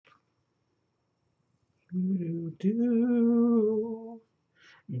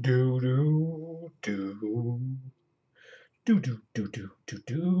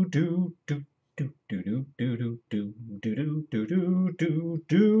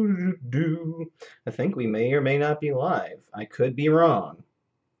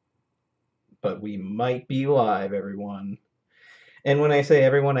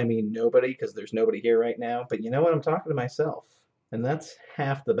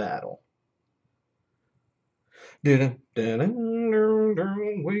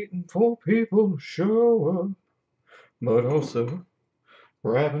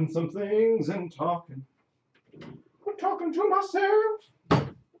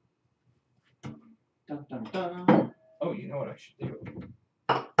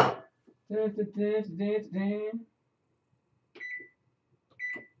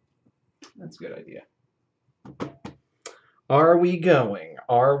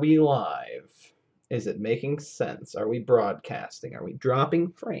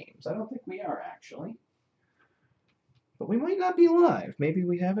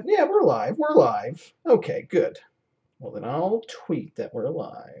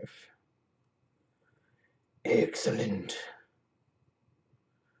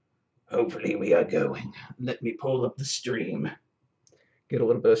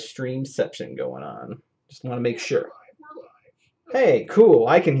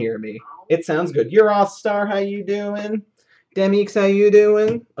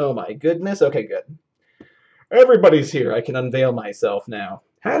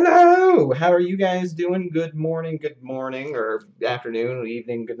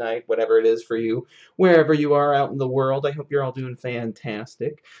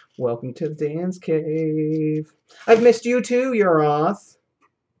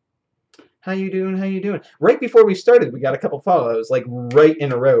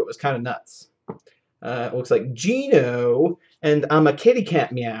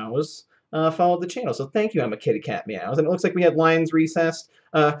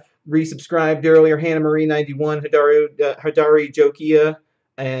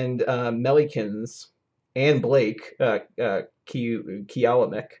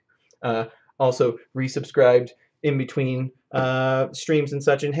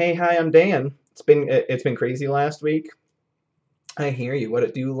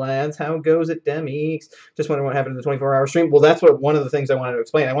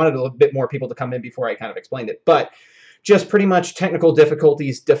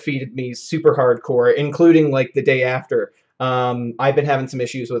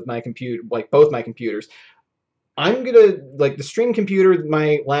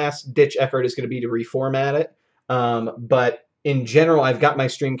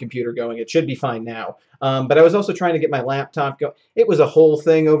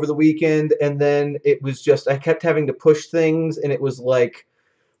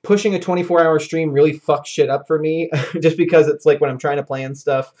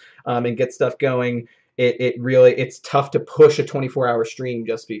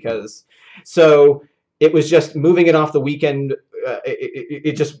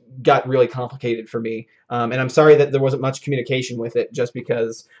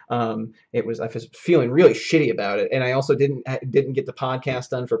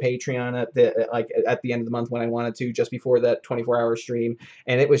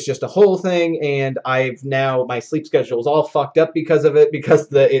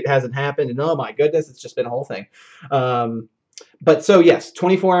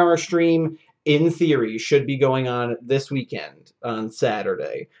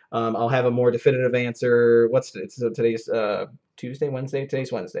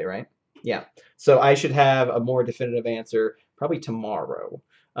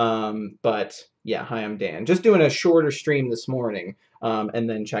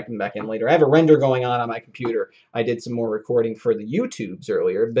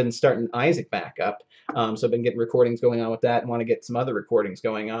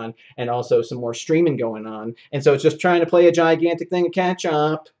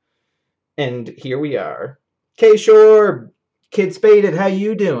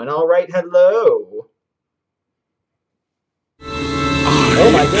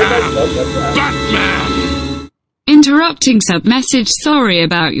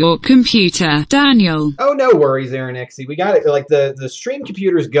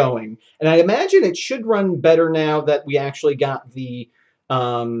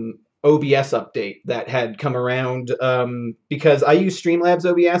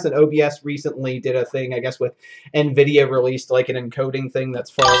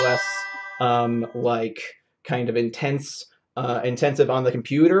intensive on the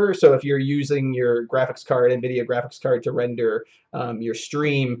computer. So if you're using your graphics card, NVIDIA graphics card, to render your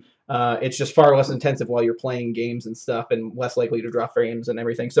stream, it's just far less intensive while you're playing games and stuff, and less likely to drop frames and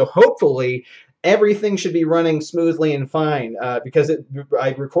everything. So hopefully everything should be running smoothly and fine, because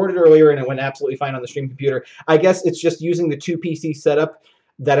I recorded earlier and it went absolutely fine on the stream computer. I guess it's just using the two PC setup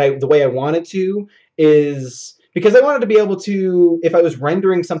the way I wanted to, is because I wanted to be able to, if I was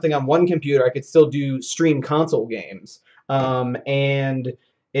rendering something on one computer, I could still do stream console games. And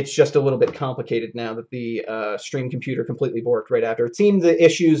it's just a little bit complicated now that the stream computer completely borked right after. It seemed the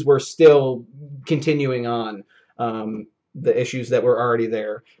issues were still continuing on, the issues that were already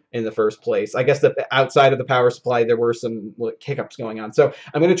there in the first place. I guess that outside of the power supply, there were some hiccups going on. So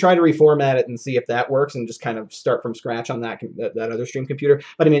I'm going to try to reformat it and see if that works, and just kind of start from scratch on that other stream computer.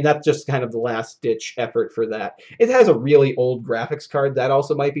 But I mean, that's just kind of the last ditch effort for that. It has a really old graphics card. That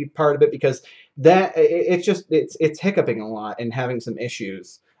also might be part of it, because it's hiccuping a lot and having some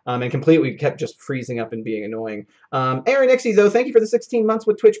issues. And completely kept just freezing up and being annoying. Aaron Ixie, though, thank you for the 16 months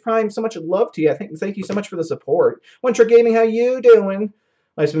with Twitch Prime. So much love to you. Thank you so much for the support. One Trick Gaming, how you doing?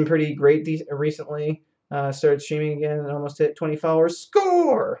 Life's been pretty great recently. Started streaming again and almost hit 20 followers.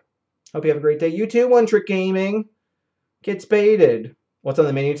 Score! Hope you have a great day. You too, One Trick Gaming. Get spaded. What's on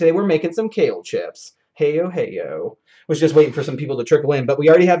the menu today? We're making some kale chips. Heyo, heyo. Was just waiting for some people to trickle in, but we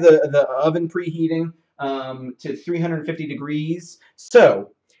already have the oven preheating to 350 degrees.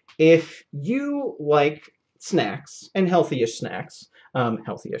 So if you like snacks and healthy-ish snacks,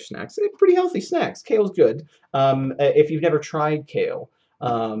 pretty healthy snacks. Kale's good. If you've never tried kale,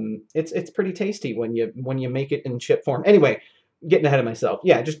 it's pretty tasty when you make it in chip form. Anyway, getting ahead of myself.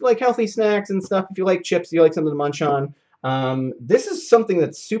 Yeah, just like healthy snacks and stuff. If you like chips, you like something to munch on. This is something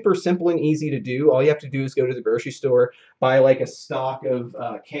that's super simple and easy to do. All you have to do is go to the grocery store, buy like a stalk of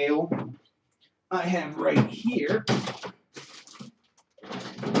kale. I have right here.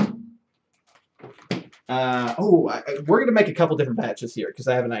 We're going to make a couple different batches here because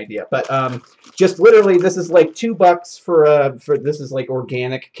I have an idea. But just literally, this is like $2 for this is like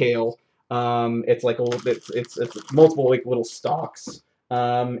organic kale. It's like a little bit, it's multiple like little stalks.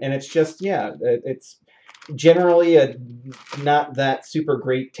 And it's just, yeah, it's generally a not that super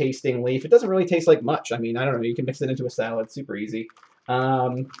great tasting leaf. It doesn't really taste like much. I mean, I don't know. You can mix it into a salad. Super easy.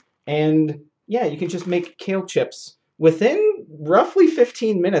 And yeah, you can just make kale chips within roughly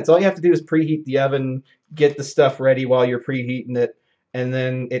 15 minutes. All you have to do is preheat the oven, get the stuff ready while you're preheating it, and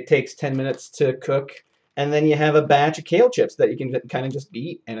then it takes 10 minutes to cook. And then you have a batch of kale chips that you can kind of just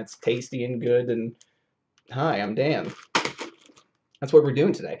eat, and it's tasty and good. And hi, I'm Dan. That's what we're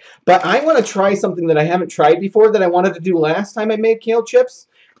doing today. But I want to try something that I haven't tried before that I wanted to do last time I made kale chips.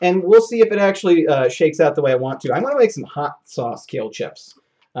 And we'll see if it actually shakes out the way I want to. I want to make some hot sauce kale chips,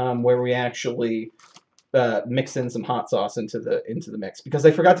 where we actually mix in some hot sauce into the mix. Because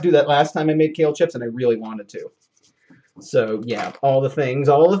I forgot to do that last time I made kale chips, and I really wanted to. So, yeah, all the things,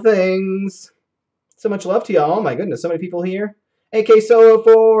 all the things. So much love to y'all. Oh, my goodness, so many people here. AK Solo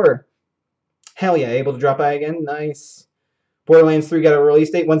 4. Hell yeah, able to drop by again. Nice. Borderlands 3 got a release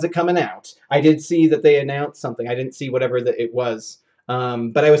date. When's it coming out? I did see that they announced something. I didn't see whatever it was.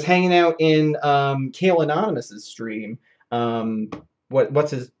 But I was hanging out in Kale Anonymous's stream.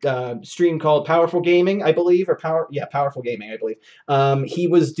 What's his stream called? Powerful Gaming, I believe, or Powerful Gaming, I believe. He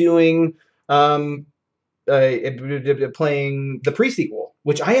was doing playing the pre-sequel,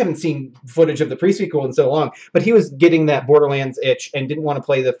 which I haven't seen footage of the pre-sequel in so long, but he was getting that Borderlands itch and didn't want to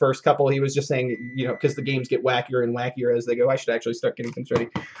play the first couple. He was just saying, you know, because the games get wackier and wackier as they go. I should actually start getting things ready.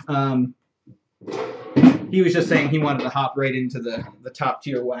 He was just saying he wanted to hop right into the top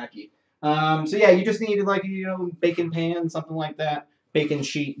tier wacky. So yeah, you just needed like, you know, bacon pan, something like that. Bacon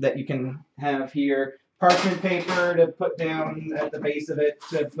sheet that you can have here. Parchment paper to put down at the base of it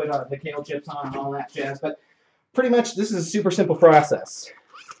to put the kale chips on and all that jazz. But pretty much this is a super simple process.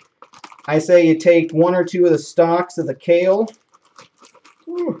 I say you take 1 or 2 of the stalks of the kale.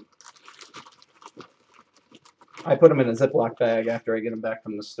 Whew. I put them in a Ziploc bag after I get them back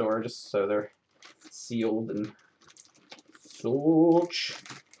from the store, just so they're sealed and such.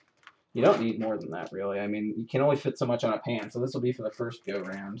 You don't need more than that, really. I mean, you can only fit so much on a pan, so this will be for the first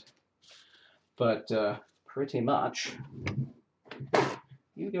go-round. But pretty much,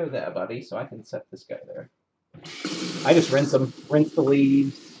 you go there, buddy, so I can set this guy there. I just rinse them, rinse the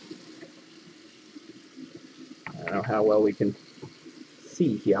leaves. I don't know how well we can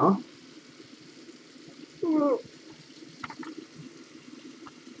see here.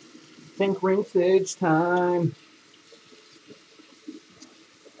 Think rinsage time.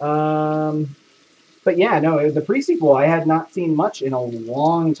 But yeah, no, the pre-sequel, I had not seen much in a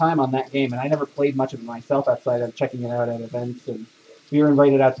long time on that game, and I never played much of it myself outside of checking it out at events. And we were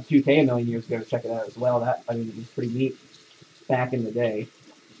invited out to 2K a million years ago to check it out as well. That, I mean, it was pretty neat back in the day.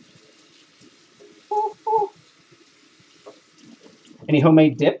 Any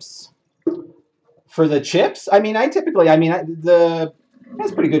homemade dips for the chips? I mean, the it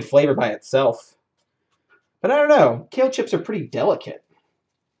has pretty good flavor by itself. But I don't know. Kale chips are pretty delicate.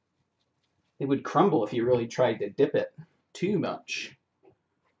 They would crumble if you really tried to dip it too much,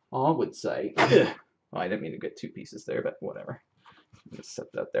 I would say. Well, I didn't mean to get two pieces there, but whatever. Just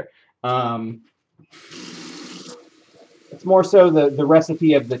set that there. It's more so the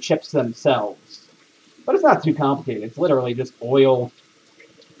recipe of the chips themselves. But it's not too complicated. It's literally just oil,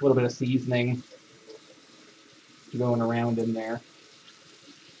 a little bit of seasoning going around in there.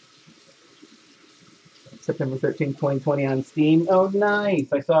 September 13th, 2020 on Steam. Oh,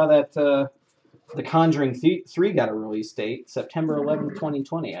 nice. I saw that The Conjuring 3 got a release date, September 11th,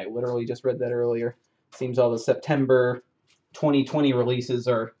 2020. I literally just read that earlier. Seems all the September 2020 releases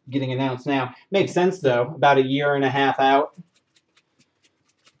are getting announced now. Makes sense, though. About a year and a half out.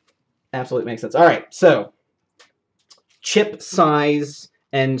 Absolutely makes sense. All right, so chip size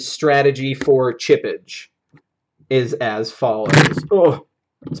and strategy for chippage is as follows. Oh,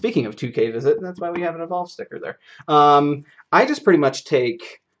 speaking of 2K visit, that's why we have an Evolve sticker there. I just pretty much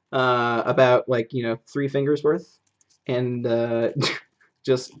take about, like, 3 fingers worth and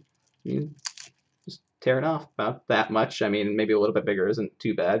just tear it off about that much. I mean, maybe a little bit bigger isn't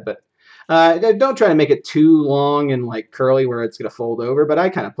too bad, but don't try to make it too long and like curly where it's going to fold over, but I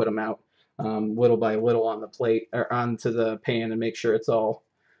kind of put them out little by little on the plate or onto the pan and make sure it's all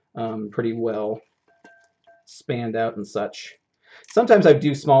pretty well spanned out and such. Sometimes I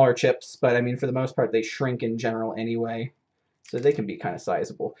do smaller chips, but I mean, for the most part, they shrink in general anyway, so they can be kind of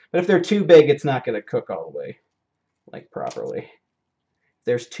sizable. But if they're too big, it's not going to cook all the way, like, properly.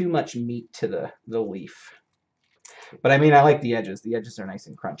 There's too much meat to the leaf. But I mean, I like the edges. The edges are nice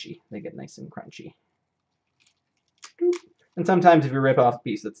and crunchy. They get nice and crunchy. And sometimes if you rip off a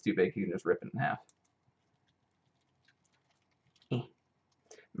piece that's too big, you can just rip it in half.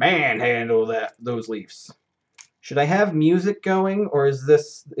 Manhandle those leaves. Should I have music going, or is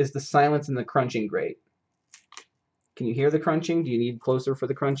the silence and the crunching great? Can you hear the crunching? Do you need closer for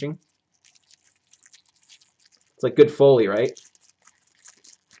the crunching? It's like good Foley, right?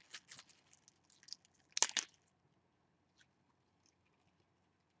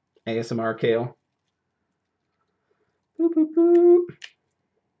 ASMR Kale. Boop, boop, boop.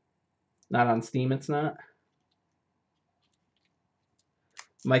 Not on Steam, it's not.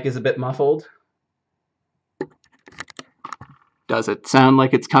 Mic is a bit muffled. Does it sound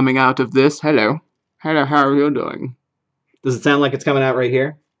like it's coming out of this? Hello. Hello, how are you doing? Does it sound like it's coming out right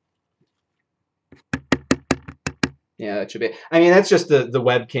here? Yeah, that should be. I mean, that's just the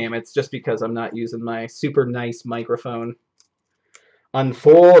webcam. It's just because I'm not using my super nice microphone.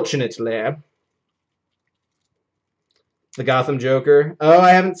 Unfortunately. The Gotham Joker. Oh,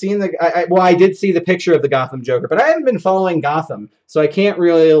 I haven't seen well, I did see the picture of the Gotham Joker, but I haven't been following Gotham, so I can't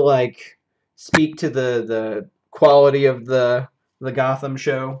really, like, speak to the quality of the Gotham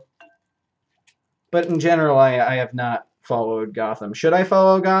show. But in general, I have not followed Gotham. Should I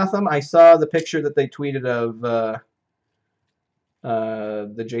follow Gotham? I saw the picture that they tweeted of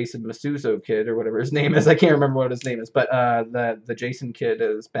the Jason Masuso kid, or whatever his name is. I can't remember what his name is, but the Jason kid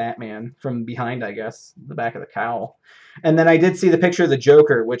is Batman from behind, I guess, the back of the cowl. And then I did see the picture of the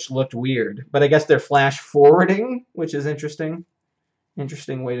Joker, which looked weird, but I guess they're flash forwarding, which is interesting.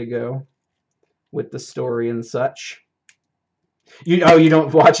 Interesting way to go with the story and such. You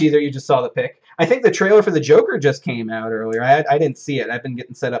don't watch either, you just saw the pic. I think the trailer for the Joker just came out earlier. I didn't see it. I've been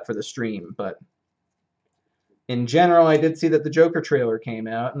getting set up for the stream, but in general, I did see that the Joker trailer came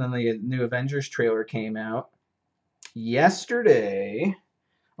out, and then the new Avengers trailer came out yesterday,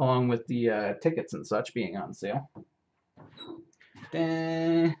 along with the tickets and such being on sale.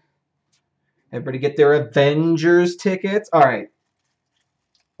 Everybody get their Avengers tickets. All right.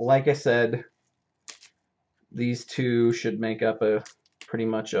 Like I said, these two should make up pretty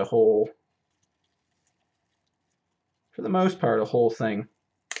much a whole, for the most part, a whole thing.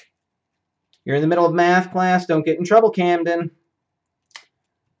 You're in the middle of math class, don't get in trouble, Camden.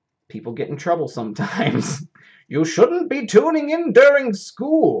 People get in trouble sometimes. You shouldn't be tuning in during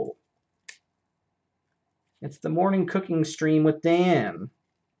school. It's the morning cooking stream with Dan,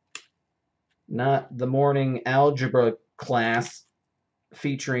 not the morning algebra class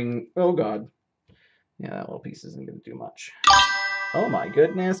featuring, oh god. Yeah, that little piece isn't going to do much. Oh my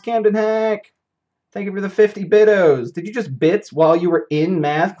goodness, Camden Hack. Thank you for the 50 bitos. Did you just bits while you were in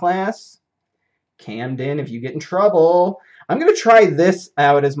math class? Camden, if you get in trouble. I'm gonna try this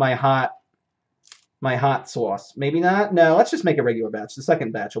out as my hot sauce. Maybe not. No, let's just make a regular batch. The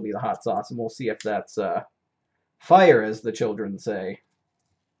second batch will be the hot sauce, and we'll see if that's fire, as the children say.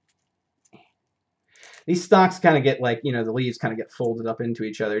 These stalks kind of get like, the leaves kind of get folded up into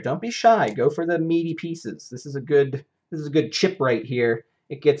each other. Don't be shy. Go for the meaty pieces. This is a good chip right here.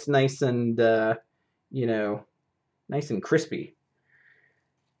 It gets nice and nice and crispy.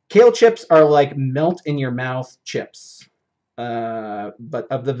 Kale chips are like melt in your mouth chips, but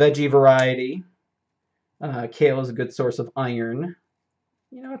of the veggie variety. Kale is a good source of iron.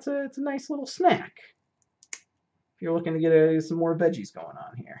 It's a nice little snack. If you're looking to get some more veggies going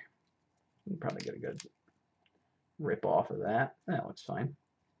on here, you can probably get a good rip off of that. That looks fine.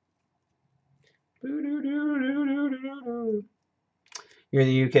 You're in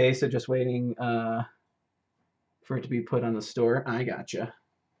the UK, so just waiting for it to be put on the store. I gotcha.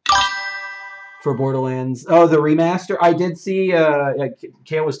 For Borderlands. Oh, the remaster? I did see,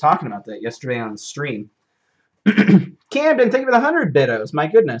 Kale was talking about that yesterday on the stream. Camden, think of it, 100 bitos. My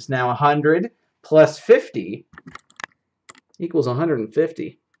goodness. Now 100 plus 50 equals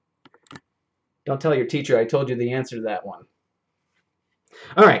 150. Don't tell your teacher I told you the answer to that one.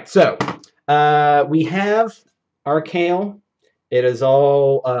 All right, so we have our kale. It is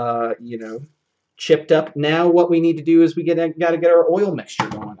all, chipped up. Now what we need to do is we got to get our oil mixture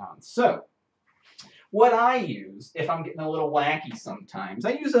going on. So what I use, if I'm getting a little wacky sometimes,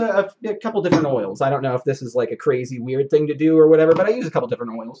 I use a couple different oils. I don't know if this is like a crazy weird thing to do or whatever, but I use a couple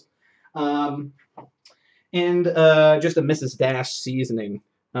different oils. And just a Mrs. Dash seasoning.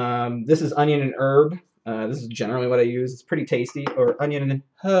 This is onion and herb. This is generally what I use. It's pretty tasty. Or onion and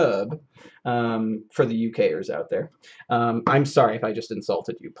herb for the UKers out there. I'm sorry if I just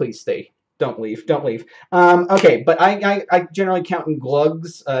insulted you. Please stay. Don't leave. Don't leave. Okay, but I generally count in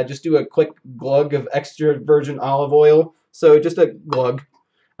glugs. Just do a quick glug of extra virgin olive oil. So just a glug.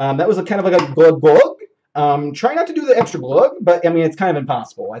 That was kind of like a glug glug. Try not to do the extra glug, but I mean, it's kind of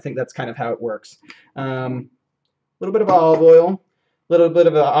impossible. I think that's kind of how it works. A little bit of olive oil, a little bit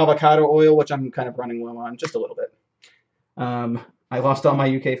of avocado oil, which I'm kind of running low on, just a little bit. I lost all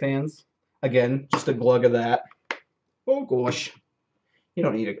my UK fans. Again, just a glug of that. Oh gosh. You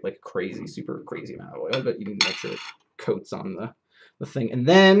don't need a crazy, super crazy amount of oil, but you can make sure it coats on the thing. And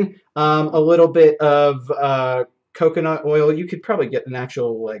then a little bit of coconut oil. You could probably get an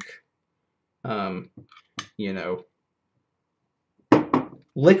actual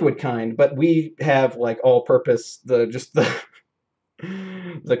liquid kind, but we have all-purpose the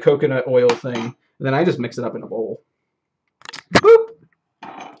coconut oil thing. And then I just mix it up in a bowl. Boop.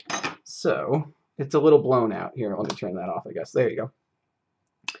 So it's a little blown out here. Let me turn that off, I guess. There you go.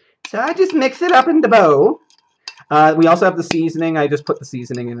 So I just mix it up in the bowl. We also have the seasoning. I just put the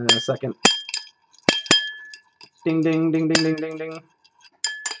seasoning in a second. Ding, ding, ding, ding, ding, ding, ding.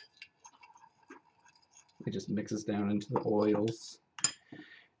 It just mixes down into the oils.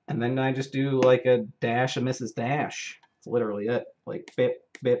 And then I just do like a dash of Mrs. Dash. That's literally it. Like bip,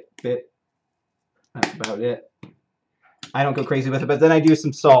 bip, bip. That's about it. I don't go crazy with it, but then I do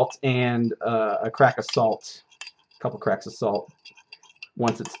some salt and a crack of salt. A couple cracks of salt.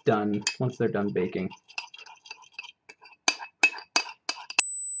 Once it's done, once they're done baking.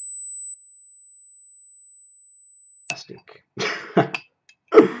 Plastic.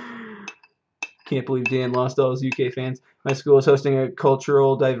 Can't believe Dan lost all his UK fans. My school is hosting a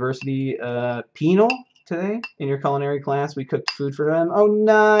cultural diversity penal today. In your culinary class, we cooked food for them. Oh,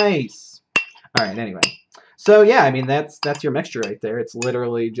 nice. All right, anyway. So, yeah, I mean, that's your mixture right there. It's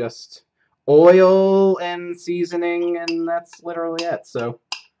literally just oil and seasoning, and that's literally it. So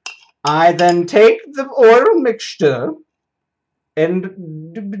I then take the oil mixture and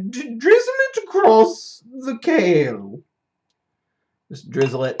drizzle it across the kale. Just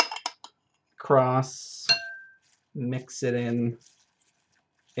drizzle it across, mix it in.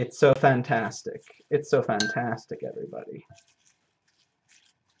 It's so fantastic. It's so fantastic, everybody.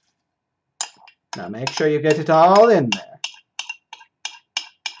 Now make sure you get it all in there.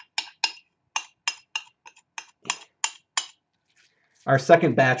 Our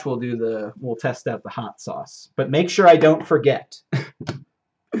second batch we'll test out the hot sauce. But make sure I don't forget.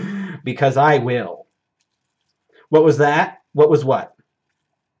 Because I will. What was that? What was what?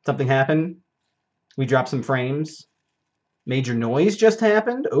 Something happened? We dropped some frames? Major noise just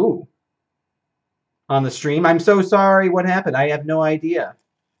happened? Ooh. On the stream? I'm so sorry. What happened? I have no idea.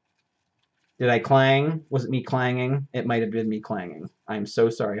 Did I clang? Was it me clanging? It might have been me clanging. I'm so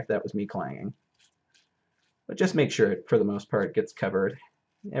sorry if that was me clanging. But just make sure it, for the most part, gets covered.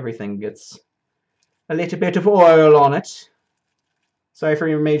 Everything gets a little bit of oil on it. Sorry for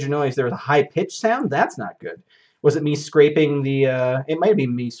your major noise. There was a high-pitched sound? That's not good. Was it me scraping the... It might be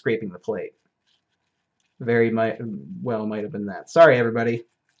me scraping the plate. Might have been that. Sorry, everybody.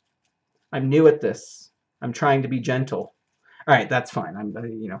 I'm new at this. I'm trying to be gentle. All right, that's fine.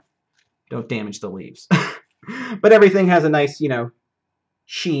 Don't damage the leaves. But everything has a nice,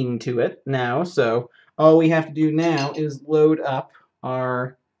 sheen to it now. So all we have to do now is load up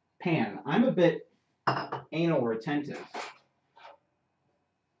our pan. I'm a bit anal retentive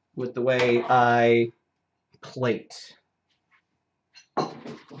with the way I plate.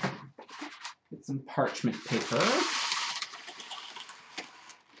 Get some parchment paper.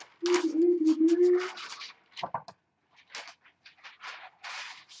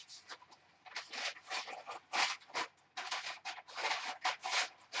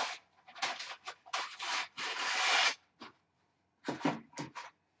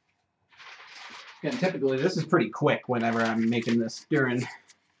 And typically this is pretty quick whenever I'm making this during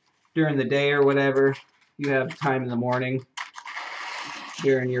the day or whatever. You have time in the morning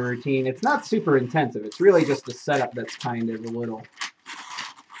during your routine. It's not super intensive. It's really just the setup that's kind of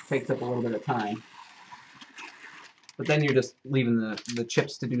takes up a little bit of time. But then you're just leaving the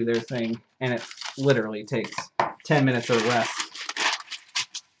chips to do their thing, and it literally takes 10 minutes or less.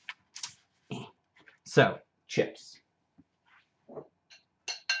 So, chips.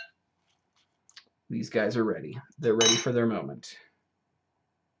 These guys are ready. They're ready for their moment.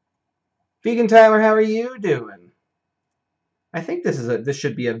 Vegan Tyler, how are you doing? I think this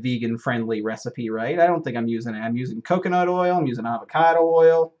should be a vegan-friendly recipe, right? I don't think I'm using it. I'm using coconut oil. I'm using avocado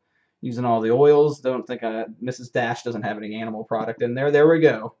oil. Using all the oils. Don't think Mrs. Dash doesn't have any animal product in there. There we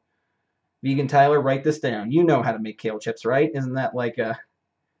go. Vegan Tyler, write this down. You know how to make kale chips, right? Isn't that like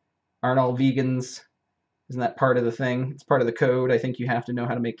aren't all vegans? Isn't that part of the thing? It's part of the code. I think you have to know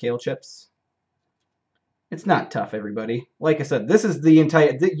how to make kale chips. It's not tough, everybody. Like I said, this is the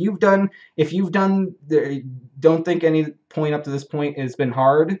entire... If you've done... Don't think any point up to this point has been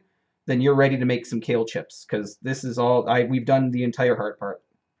hard, then you're ready to make some kale chips, because this is all... We've done the entire hard part.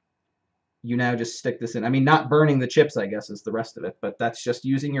 You now just stick this in. I mean, not burning the chips, I guess, is the rest of it, but that's just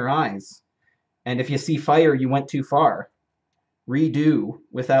using your eyes. And if you see fire, you went too far. Redo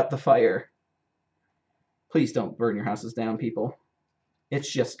without the fire. Please don't burn your houses down, people.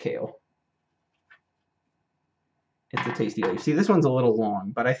 It's just kale. It's a tasty leaf. See, this one's a little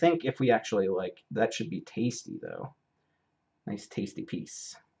long, but I think if we actually that should be tasty, though. Nice tasty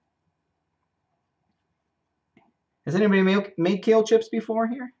piece. Has anybody made kale chips before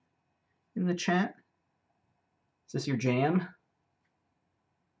here in the chat? Is this your jam?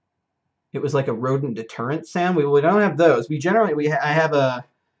 It was like a rodent deterrent sound. We don't have those. I have a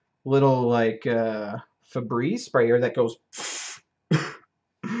little Febreze sprayer that goes,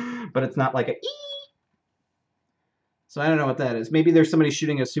 but it's not like a. So I don't know what that is. Maybe there's somebody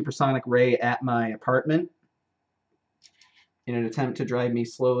shooting a supersonic ray at my apartment in an attempt to drive me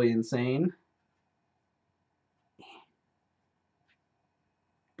slowly insane.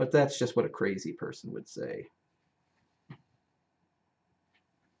 But that's just what a crazy person would say.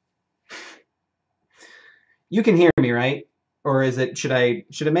 You can hear me, right? Or is it, should I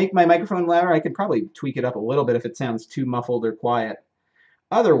make my microphone louder? I could probably tweak it up a little bit if it sounds too muffled or quiet.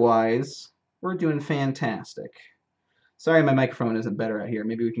 Otherwise, we're doing fantastic. Sorry my microphone isn't better out here.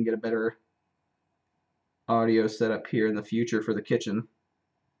 Maybe we can get a better audio setup here in the future for the kitchen.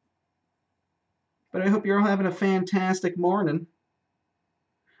 But I hope you're all having a fantastic morning.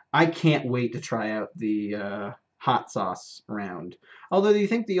 I can't wait to try out the hot sauce round. Although, do you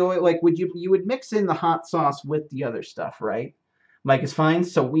think the oil, you would mix in the hot sauce with the other stuff, right? Mike is fine.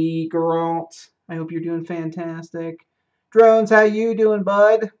 Sweet girl. I hope you're doing fantastic. Drones, how you doing,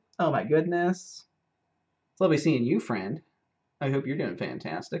 bud? Oh my goodness. It's lovely seeing you, friend. I hope you're doing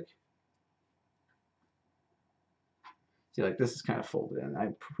fantastic. See, this is kind of folded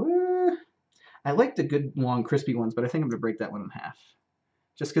in. I like the good, long, crispy ones, but I think I'm going to break that one in half.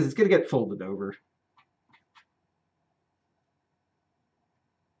 Just because it's going to get folded over.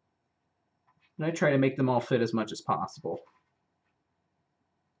 And I try to make them all fit as much as possible.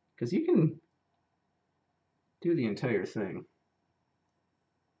 Because you can do the entire thing.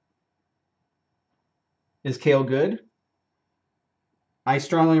 Is kale good? I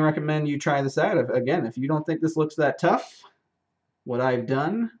strongly recommend you try this out. Again, if you don't think this looks that tough, what I've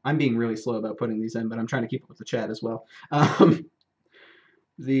done, I'm being really slow about putting these in, but I'm trying to keep up with the chat as well.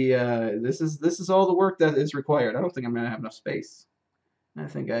 This is all the work that is required. I don't think I'm going to have enough space. I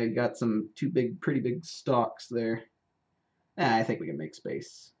think I got some pretty big stalks there. I think we can make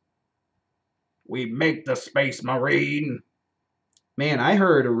space. We make the space, Marine! Man, I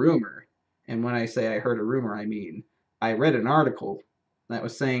heard a rumor, and when I say I heard a rumor, I mean I read an article that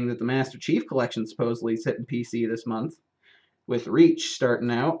was saying that the Master Chief Collection supposedly is hitting PC this month, with Reach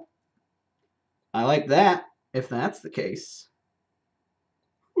starting out. I like that, if that's the case.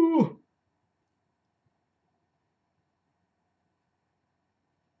 Ooh.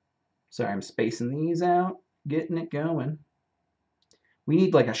 Sorry, I'm spacing these out, getting it going. We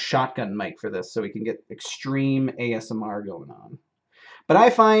need like a shotgun mic for this so we can get extreme ASMR going on. But I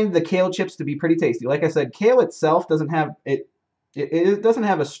find the kale chips to be pretty tasty. Like I said, kale itself doesn't have it doesn't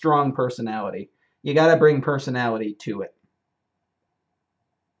have a strong personality. You got to bring personality to it.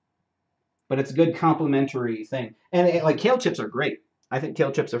 But it's a good complementary thing. And like kale chips are great. I think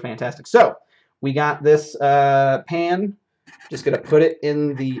kale chips are fantastic. So we got this pan. Just gonna put it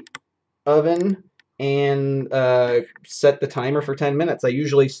in the oven and set the timer for 10 minutes. I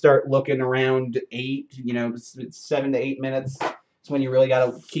usually start looking around 8, 7 to 8 minutes. It's when you really got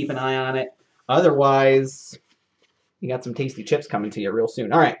to keep an eye on it. Otherwise, you got some tasty chips coming to you real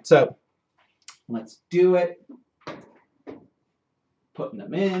soon. All right, so let's do it. Putting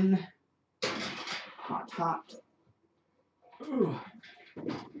them in. Hot. Ooh.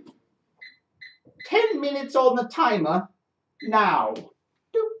 10 minutes on the timer now.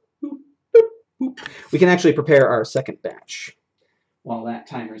 We can actually prepare our second batch while that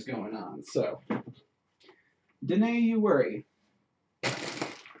timer's going on. So, deny you worry.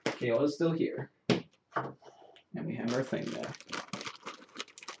 Kale is still here. And we have our thing there.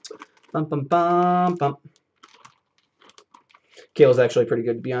 Bum, bum, bum, bum. Kale is actually pretty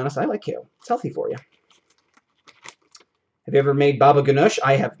good, to be honest. I like kale. It's healthy for you. Have you ever made baba ganoush?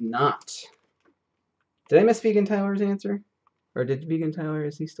 I have not. Did I miss Vegan Tyler's answer? Or did Vegan Tyler,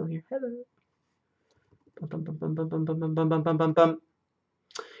 is he still here? Hello. Bum, bum, bum, bum, bum, bum, bum, bum, bum, bum, bum.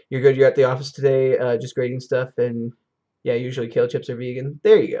 You're good. You're at the office today, just grading stuff, and yeah, usually kale chips are vegan.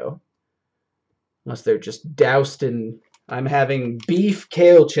 There you go. Unless they're just doused in. I'm having beef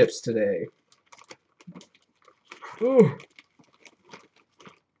kale chips today. Ooh.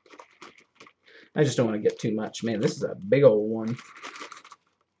 I just don't want to get too much. Man, this is a big old one.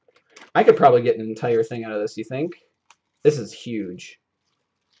 I could probably get an entire thing out of this, you think? This is huge.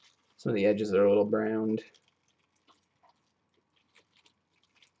 Some of the edges are a little browned.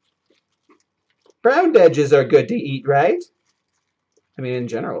 Browned edges are good to eat, right? I mean, in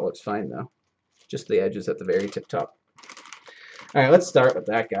general, it's fine, though. Just the edges at the very tip top. All right, let's start with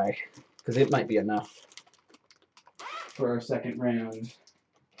that guy, because it might be enough for our second round.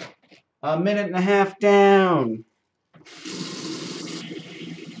 A minute and a half down.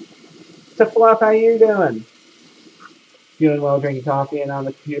 So, Fluff, how you doing? Feeling well, drinking coffee, and on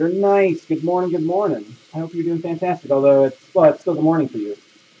the computer. Nice. Good morning, good morning. I hope you're doing fantastic, although it's still good morning for you.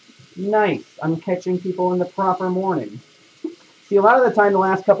 Nice. I'm catching people in the proper morning. See, a lot of the time, the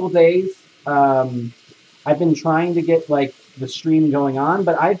last couple of days, I've been trying to get, like, the stream going on,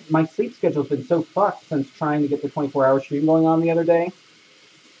 but my sleep schedule's been so fucked since trying to get the 24-hour stream going on the other day.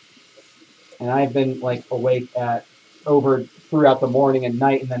 And I've been, like, awake throughout the morning and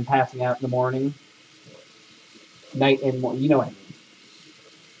night, and then passing out in the morning. Night and morning. You know what I mean.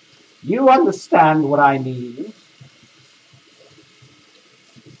 You understand what I mean.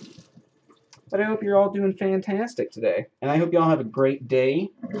 But I hope you're all doing fantastic today. And I hope you all have a great day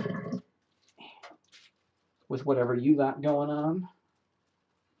with whatever you got going on.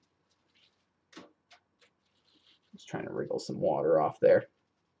 Just trying to wriggle some water off there.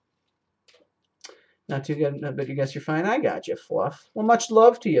 Not too good, but you guess you're fine. I got you, Fluff. Well, much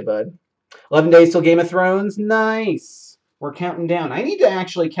love to you, bud. 11 days till Game of Thrones. Nice. We're counting down. I need to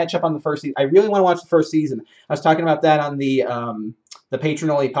actually catch up on the first season. I really want to watch the first season. I was talking about that on the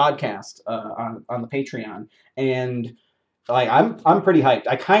Patronoli podcast on the Patreon, and like I'm pretty hyped.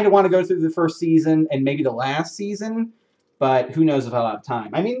 I kind of want to go through the first season and maybe the last season, but who knows if I'll have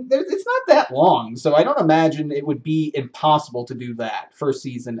time. I mean, it's not that long, so I don't imagine it would be impossible to do that first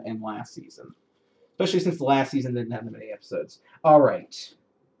season and last season, especially since the last season didn't have that many episodes. All right.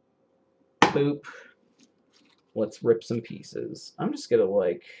 Boop. Let's rip some pieces. I'm just gonna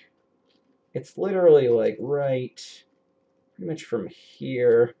it's literally like right pretty much from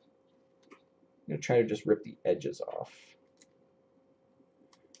here. I'm gonna try to just rip the edges off.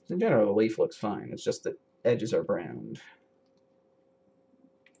 In general, the leaf looks fine. It's just the edges are browned.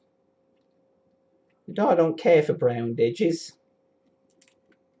 No, I don't care for browned edges.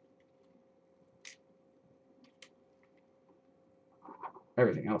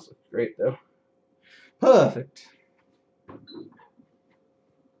 Everything else looks great, though. Perfect.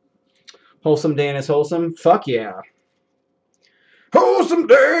 Wholesome Dan is wholesome? Fuck yeah. Wholesome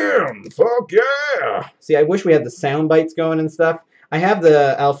Dan! Fuck yeah! See, I wish we had the sound bites going and stuff. I have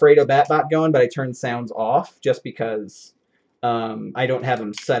the Alfredo Batbot going, but I turned sounds off just because I don't have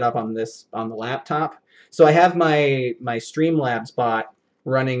them set up on the laptop. So I have my Streamlabs bot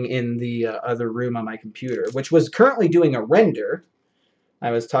running in the other room on my computer, which was currently doing a render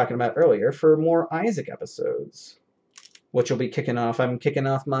I was talking about earlier for more Isaac episodes, which will be kicking off. I'm kicking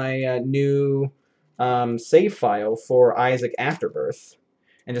off my new save file for Isaac Afterbirth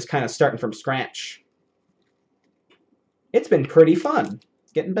and just kind of starting from scratch. It's been pretty fun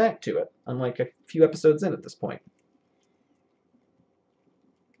getting back to it. I'm like a few episodes in at this point.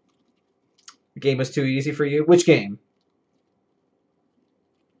 The game was too easy for you? Which game?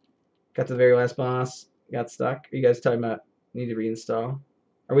 Got to the very last boss, got stuck. Are you guys talking about need to reinstall?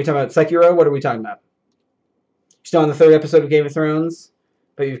 Are we talking about Sekiro? What are we talking about? Still on the 3rd episode of Game of Thrones,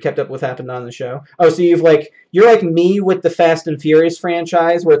 but you've kept up with what happened on the show. Oh, so you're like me with the Fast and Furious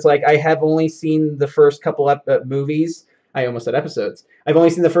franchise, where it's like I have only seen the first couple movies. I almost said episodes. I've only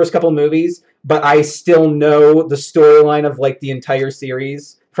seen the first couple movies, but I still know the storyline of like the entire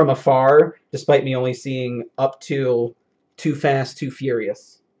series from afar, despite me only seeing up to Too Fast, Too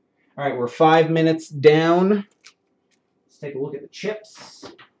Furious. All right, we're 5 minutes down. Let's take a look at the chips.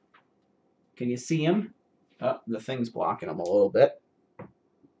 Can you see them? Oh, the thing's blocking them a little bit.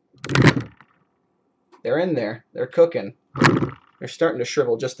 They're in there. They're cooking. They're starting to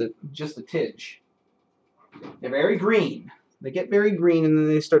shrivel just a tidge. They're very green. They get very green and then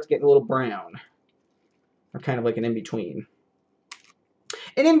they start to get a little brown. Or kind of like an in-between.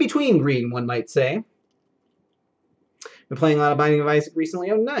 An in-between green, one might say. Been playing a lot of Binding of Isaac recently.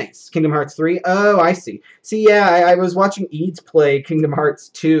 Oh, nice. Kingdom Hearts 3. Oh, I see. See, yeah, I was watching Eads play Kingdom Hearts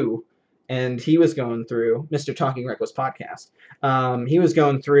 2. And he was going through, Mr. Talking Reckless podcast, he was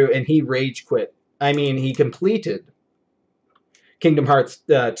going through and he rage quit. I mean, he completed Kingdom Hearts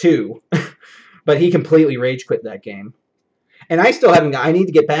 2, but he completely rage quit that game. And I still haven't, I need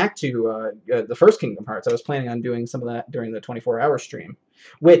to get back to the first Kingdom Hearts. I was planning on doing some of that during the 24-hour stream,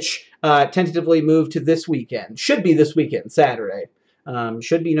 which tentatively moved to this weekend. Should be this weekend, Saturday.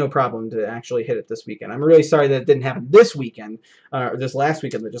 Should be no problem to actually hit it this weekend. I'm really sorry that it didn't happen this weekend, or this last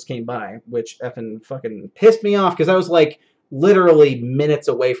weekend that just came by, which effing fucking pissed me off because I was like literally minutes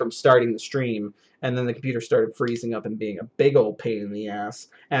away from starting the stream, and then the computer started freezing up and being a big old pain in the ass.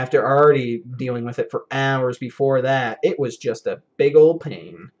 After already dealing with it for hours before that, it was just a big old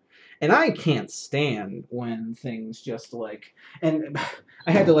pain. And I can't stand when things just like, and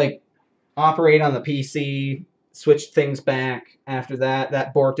I had to like operate on the PC, switched things back after that.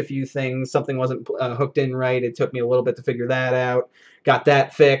 That borked a few things. Something wasn't hooked in right. It took me a little bit to figure that out. Got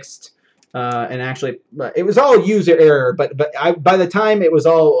that fixed. And actually, it was all user error. But by the time it was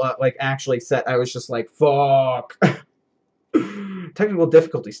all like actually set, I was just like, fuck. Technical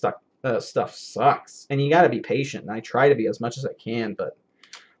difficulty stuff sucks. And you got to be patient. And I try to be as much as I can. But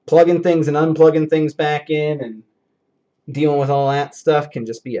plugging things and unplugging things back in and dealing with all that stuff can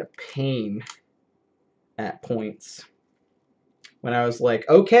just be a pain at points. When I was like,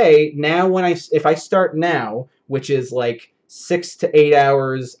 okay, now if I start now, which is like 6 to 8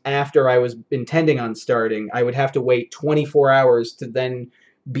 hours after I was intending on starting, I would have to wait 24 hours to then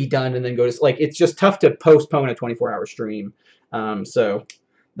be done and then go to, like, it's just tough to postpone a 24-hour stream. So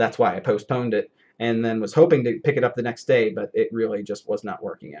that's why I postponed it and then was hoping to pick it up the next day, but it really just was not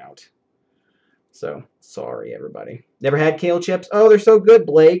working out. So sorry, everybody. Never had kale chips? Oh, they're so good,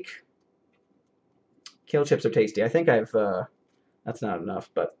 Blake. Kale chips are tasty. I think that's not enough,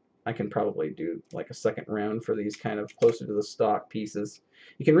 but I can probably do like a second round for these kind of closer to the stock pieces.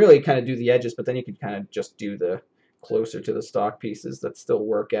 You can really kind of do the edges, but then you can kind of just do the closer to the stock pieces that still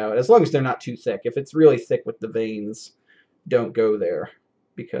work out, as long as they're not too thick. If it's really thick with the veins, don't go there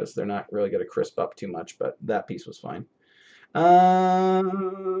because they're not really going to crisp up too much, but that piece was fine.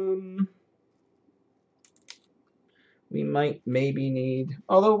 We might maybe need,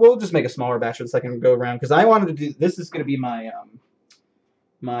 although we'll just make a smaller batch for the second go around because I wanted to do, this is going to be my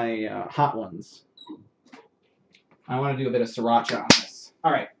hot ones. I want to do a bit of sriracha on this.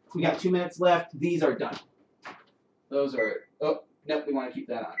 All right, we got 2 minutes left. These are done. Those are, oh, nope, we want to keep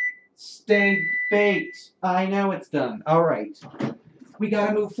that on. Stay baked. I know it's done. All right. We got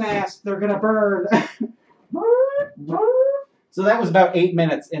to move fast. They're going to burn. So that was about 8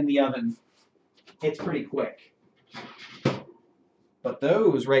 minutes in the oven. It's pretty quick. But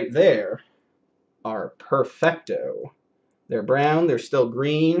those right there are perfecto. They're brown, they're still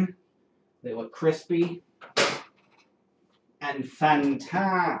green, they look crispy, and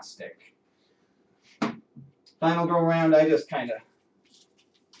fantastic. Final go around, I just kind of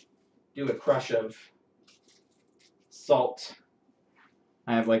do a crush of salt.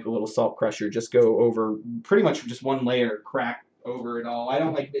 I have like a little salt crusher, just go over pretty much just one layer, crack over it all. I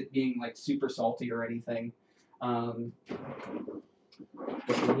don't like it being like super salty or anything. Um,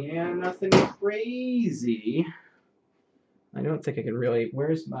 but yeah, nothing crazy. I don't think I can really.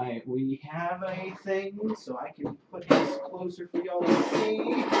 Where's my? We have a thing, so I can put this closer for y'all to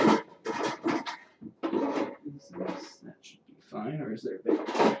see. That should be fine, or is there a big?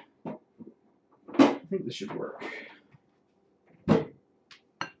 I think this should work.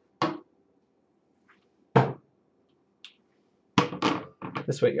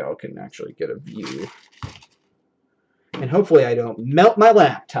 This way y'all can actually get a view. And hopefully I don't melt my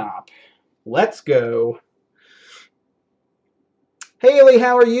laptop. Let's go. Haley,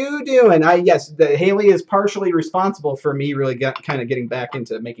 how are you doing? Yes, Haley is partially responsible for me really kind of getting back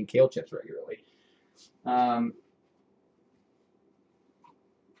into making kale chips regularly. Yeah.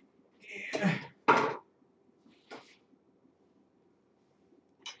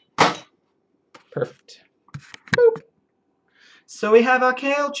 Perfect. Boop. So we have our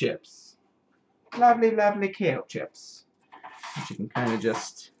kale chips. Lovely, lovely kale chips. Which you can kind of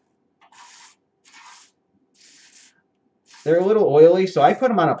just... They're a little oily, so I put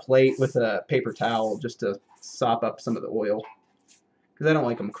them on a plate with a paper towel just to sop up some of the oil. Because I don't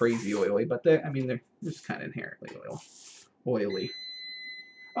like them crazy oily, but they're just kind of inherently oily.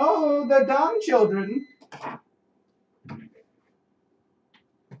 Oh, the Danz children!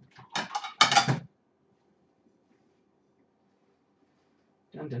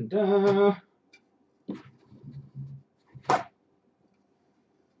 Dun dun dun.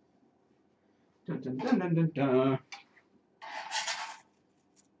 Dun dun dun dun dun dun.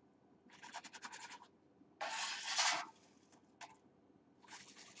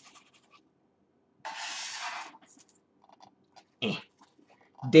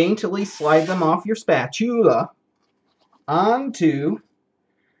 Daintily slide them off your spatula onto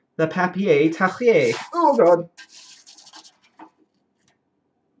the papier tachier. Oh god.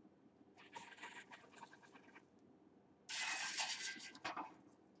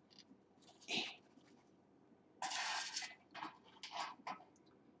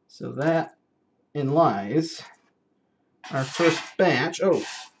 So that in lies our first batch. Oh,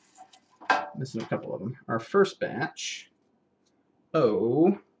 missing a couple of them. Our first batch.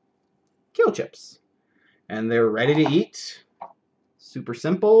 Oh, kale chips. And they're ready to eat. Super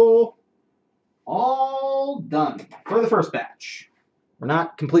simple. All done for the first batch. We're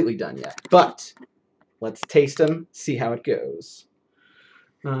not completely done yet, but let's taste them, see how it goes.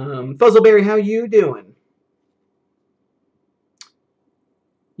 Fuzzleberry, how you doing?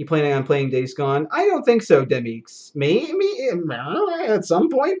 You planning on playing Days Gone? I don't think so, Demix. Maybe at some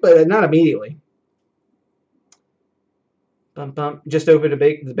point, but not immediately. Bum bum. Just opened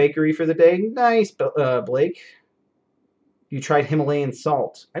the bakery for the day. Nice, Blake. You tried Himalayan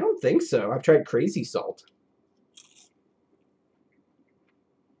salt? I don't think so. I've tried crazy salt.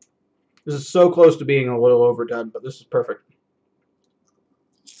 This is so close to being a little overdone, but this is perfect.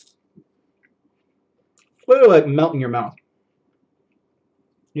 It's literally like melt in your mouth.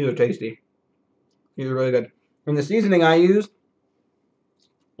 These are tasty. These are really good. And the seasoning I used,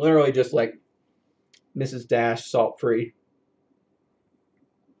 literally just like Mrs. Dash salt-free.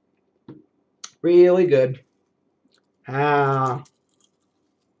 Really good. Ah.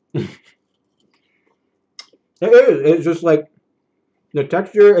 It is. It's just like, the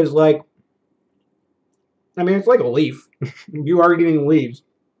texture is like, I mean, it's like a leaf. You are eating leaves.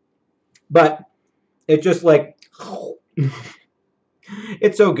 But it's just like,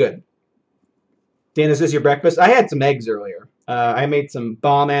 it's so good. Dan, is this your breakfast? I had some eggs earlier. I made some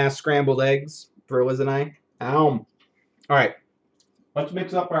bomb-ass scrambled eggs for Liz and I. Ow. All right. Let's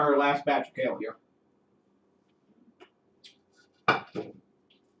mix up our last batch of kale here.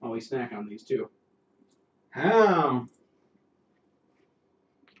 Oh, we snack on these too. Ow.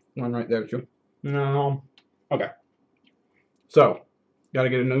 One right there too. No. Okay. So, gotta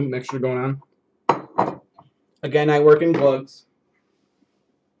get a new mixture going on. Again, I work in plugs.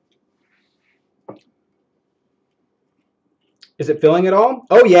 Is it filling at all?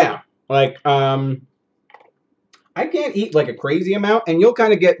 Oh yeah. Like, I can't eat like a crazy amount, and you'll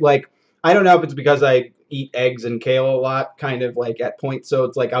kind of get like, I don't know if it's because I eat eggs and kale a lot, kind of like at points, so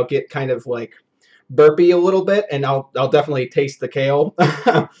it's like I'll get kind of like burpy a little bit, and I'll definitely taste the kale,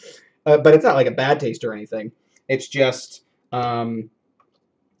 but it's not like a bad taste or anything. It's just,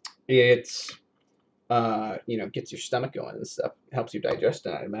 it's gets your stomach going and stuff. It helps you digest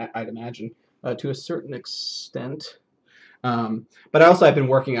it, I'd imagine, to a certain extent. But also I've been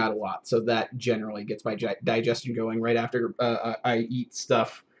working out a lot, so that generally gets my digestion going right after I eat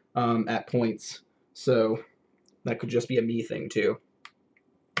stuff at points. So that could just be a me thing too.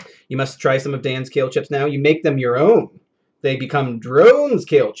 You must try some of Dan's kale chips now. You make them your own. They become drones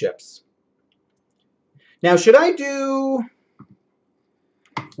kale chips. Now, should I do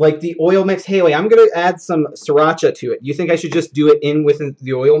like the oil mix? Haley, I'm going to add some sriracha to it. You think I should just do it in with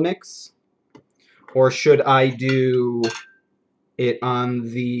the oil mix? Or should I do it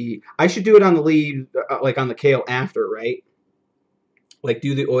on the... I should do it on the leaf, like on the kale after, right? Like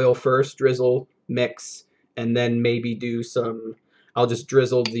do the oil first, drizzle, mix, and then maybe do some... I'll just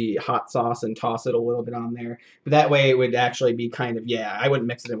drizzle the hot sauce and toss it a little bit on there. But that way it would actually be kind of... Yeah, I wouldn't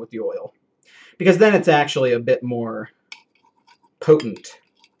mix it in with the oil. Because then it's actually a bit more potent,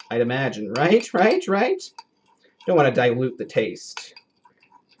 I'd imagine. Right? Don't want to dilute the taste.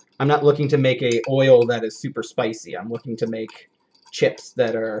 I'm not looking to make a oil that is super spicy. I'm looking to make chips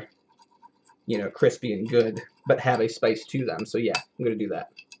that are, you know, crispy and good, but have a spice to them. So yeah, I'm going to do that.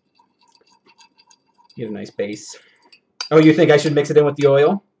 Get a nice base. Oh, you think I should mix it in with the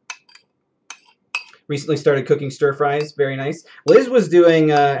oil? Recently started cooking stir fries. Very nice. Liz was doing,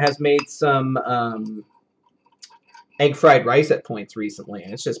 has made some egg fried rice at points recently,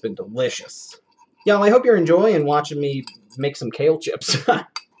 and it's just been delicious. Y'all, I hope you're enjoying watching me make some kale chips.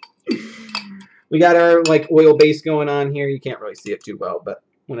 We got our like oil base going on here. You can't really see it too well, but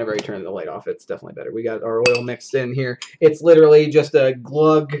whenever I turn the light off, it's definitely better. We got our oil mixed in here. It's literally just a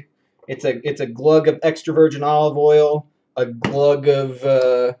glug. It's a glug of extra virgin olive oil, a glug of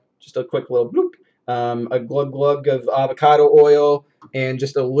just a quick little bloop, a glug of avocado oil, and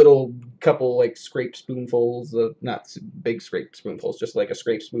just a little couple like scrape spoonfuls of, not big scrape spoonfuls, just like a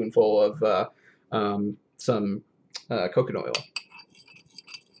scrape spoonful of some coconut oil.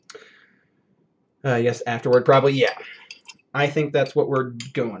 Yes, afterward, probably, yeah. I think that's what we're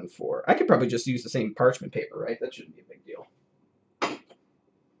going for. I could probably just use the same parchment paper, right? That shouldn't be a big deal.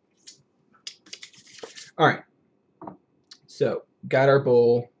 All right. So, got our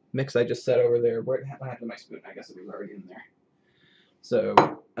bowl. Mix I just set over there. Where happened to my spoon? I guess it was already in there. So,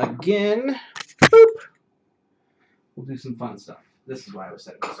 again, boop. We'll do some fun stuff. This is why I was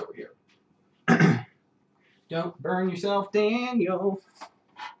setting this over here. Don't burn yourself, Daniel.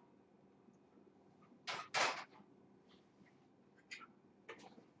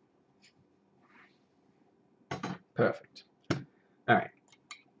 Perfect. All right.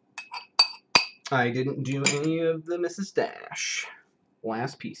 I didn't do any of the Mrs. Dash.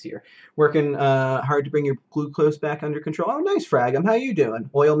 Last piece here. Working hard to bring your glucose back under control. Oh, nice, Fragum. How you doing?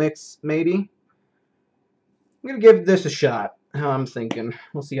 Oil mix, maybe? I'm going to give this a shot. How I'm thinking.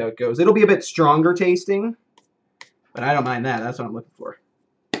 We'll see how it goes. It'll be a bit stronger tasting, but I don't mind that. That's what I'm looking for.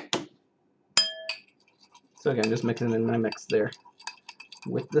 So again, just mixing in my mix there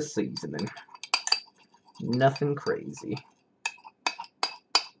with the seasoning. Nothing crazy.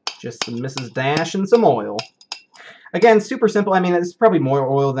 Just some Mrs. Dash and some oil. Again, super simple. I mean, it's probably more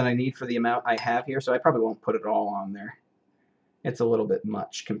oil than I need for the amount I have here, so I probably won't put it all on there. It's a little bit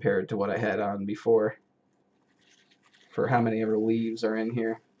much compared to what I had on before for how many ever leaves are in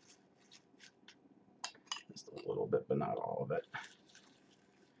here. Just a little bit, but not all of it.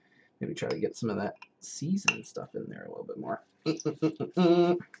 Maybe try to get some of that seasoned stuff in there a little bit more.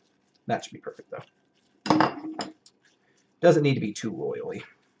 That should be perfect, though. Doesn't need to be too oily.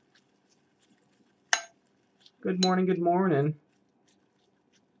 Good morning, good morning.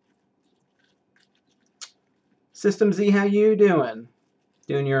 System Z, how you doing?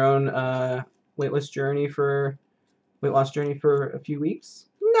 Doing your own weight loss journey for a few weeks?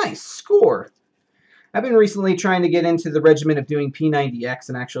 Nice score. I've been recently trying to get into the regimen of doing P90X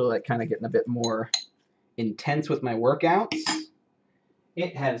and actually like kind of getting a bit more intense with my workouts.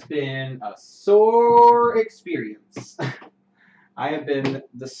 It has been a sore experience. I have been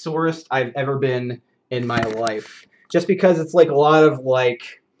the sorest I've ever been in my life. Just because it's like a lot of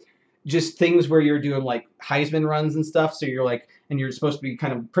like just things where you're doing like Heisman runs and stuff. So you're like, and you're supposed to be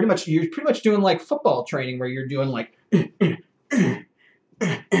kind of you're pretty much doing like football training where you're doing like, and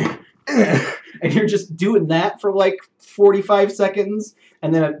you're just doing that for like 45 seconds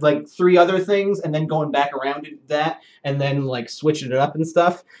and then like 3 other things and then going back around to that and then like switching it up and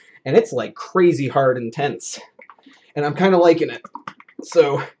stuff. And it's like crazy hard intense. And I'm kind of liking it.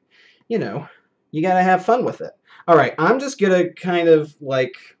 So, you know, you got to have fun with it. All right, I'm just going to kind of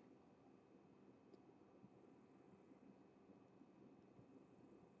like...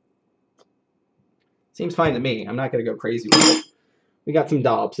 Seems fine to me. I'm not going to go crazy with it. We got some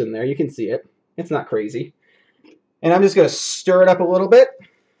dollops in there. You can see it. It's not crazy. And I'm just going to stir it up a little bit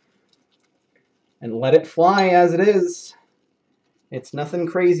and let it fly as it is. It's nothing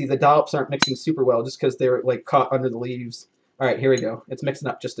crazy. The dollops aren't mixing super well just because they're like caught under the leaves. All right, here we go. It's mixing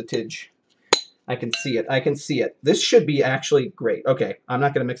up just a tidge. I can see it. I can see it. This should be actually great. Okay, I'm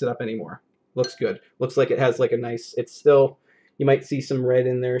not going to mix it up anymore. Looks good. Looks like it has like a nice... It's still... You might see some red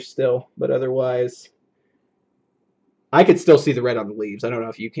in there still, but otherwise... I could still see the red on the leaves. I don't know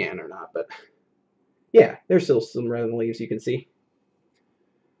if you can or not, but yeah, there's still some red on the leaves you can see.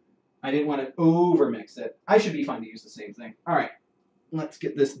 I didn't want to over mix it. I should be fine to use the same thing. All right, let's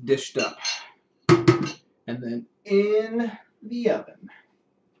get this dished up. And then in the oven.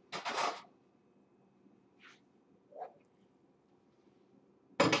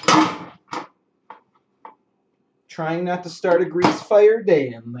 Trying not to start a grease fire,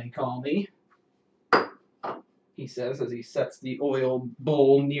 Dan, they call me. He says as he sets the oil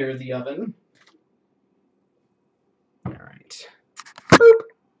bowl near the oven. All right. Boop.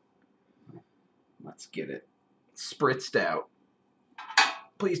 Let's get it spritzed out.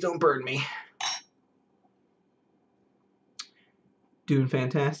 Please don't burn me. Doing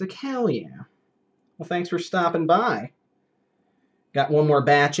fantastic. Hell yeah. Well, thanks for stopping by. Got one more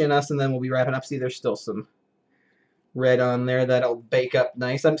batch in us, and then we'll be wrapping up. See, there's still some red on there that'll bake up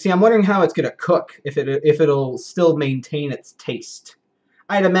nice. I'm wondering how it's gonna cook. If it'll still maintain its taste.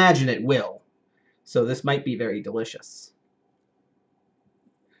 I'd imagine it will. So this might be very delicious.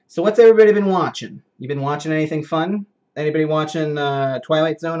 So what's everybody been watching? You been watching anything fun? Anybody watching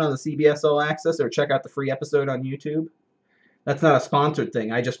Twilight Zone on the CBS All Access, or check out the free episode on YouTube? That's not a sponsored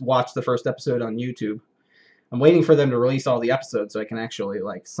thing. I just watched the first episode on YouTube. I'm waiting for them to release all the episodes so I can actually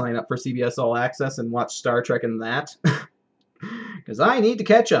like sign up for CBS All Access and watch Star Trek and that. Because I need to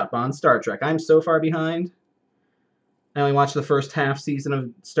catch up on Star Trek. I'm so far behind. I only watched the first half season of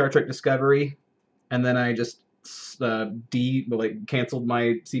Star Trek Discovery, and then I just canceled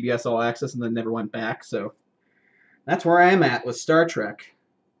my CBS All Access and then never went back. So that's where I am at with Star Trek.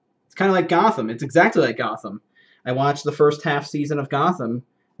 It's kind of like Gotham. It's exactly like Gotham. I watched the first half season of Gotham,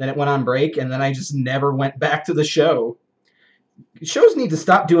 then it went on break, and then I just never went back to the show. Shows need to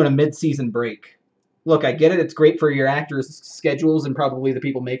stop doing a mid-season break. Look, I get it. It's great for your actors' schedules and probably the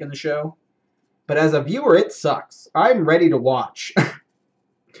people making the show. But as a viewer, it sucks. I'm ready to watch.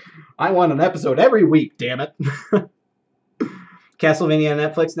 I want an episode every week, damn it. Castlevania on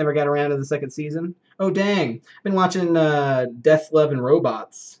Netflix never got around to the second season. Oh, dang. I've been watching Death, Love, and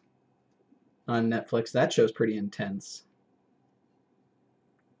Robots on Netflix. That show's pretty intense.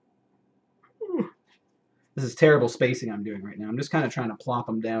 This is terrible spacing I'm doing right now. I'm just kind of trying to plop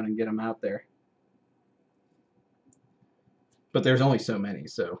them down and get them out there. But there's only so many,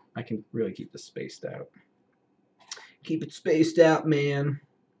 so I can really keep this spaced out. Keep it spaced out, man.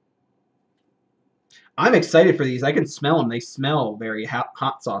 I'm excited for these. I can smell them. They smell very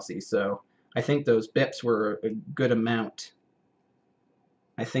hot saucy, so I think those bips were a good amount.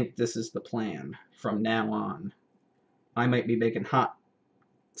 I think this is the plan from now on. I might be making hot,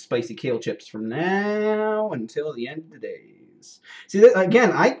 spicy kale chips from now until the end of the days. See,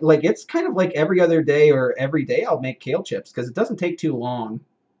 again, it's kind of like every other day or every day I'll make kale chips because it doesn't take too long.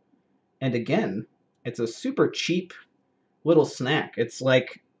 And again, it's a super cheap little snack. It's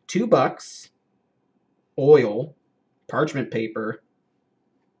like $2, oil, parchment paper.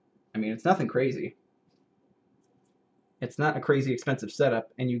 I mean, it's nothing crazy. It's not a crazy expensive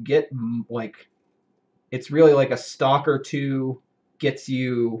setup, and you get like, it's really like a stock or two gets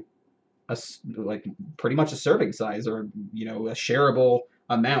you like pretty much a serving size, or a shareable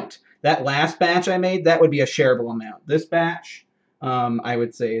amount. That last batch I made, that would be a shareable amount. This batch, I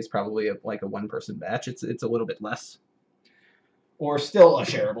would say, is probably like a one-person batch. It's a little bit less, or still a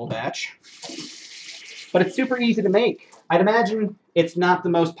shareable batch. But it's super easy to make. I'd imagine it's not the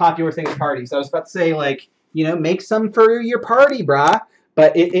most popular thing at parties. I was about to say, like, make some for your party, brah.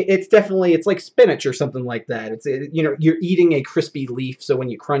 But it's definitely, it's like spinach or something like that. You're eating a crispy leaf, so when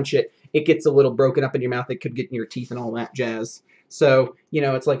you crunch it, it gets a little broken up in your mouth. It could get in your teeth and all that jazz. So,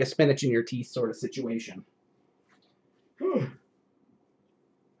 it's like a spinach in your teeth sort of situation. Okay,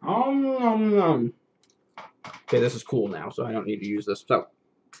 this is cool now, so I don't need to use this. So,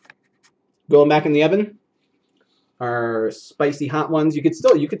 going back in the oven, our spicy hot ones. You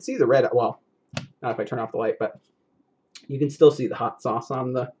could see the red. Well, not if I turn off the light, but you can still see the hot sauce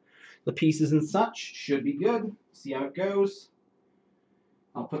on the pieces and such. Should be good. See how it goes.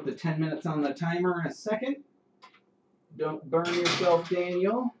 I'll put the 10 minutes on the timer in a second. Don't burn yourself,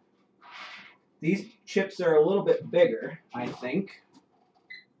 Daniel. These chips are a little bit bigger, I think.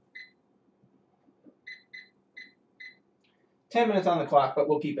 10 minutes on the clock, but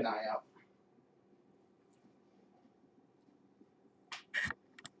we'll keep an eye out.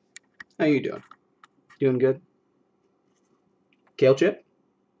 How you doing? Doing good? Kale chip?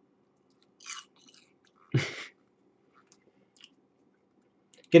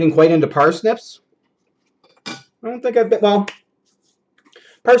 Getting quite into parsnips? I don't think I've been... Well,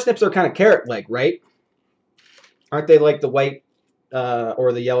 parsnips are kind of carrot-like, right? Aren't they like the white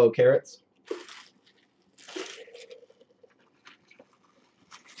or the yellow carrots?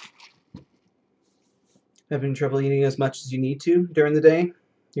 Having trouble eating as much as you need to during the day?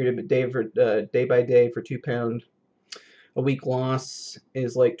 Your day by day for 2 pound a week loss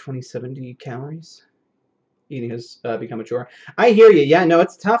is like 2070 calories. Eating has become a chore. I hear you. Yeah, no,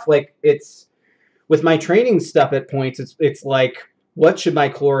 it's tough. Like it's with my training stuff at points. It's like what should my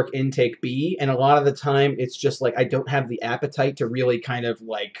caloric intake be? And a lot of the time, it's just like I don't have the appetite to really kind of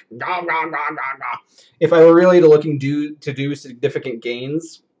like if I were really to do significant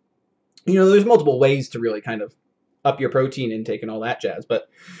gains, there's multiple ways to really kind of up your protein intake and all that jazz. But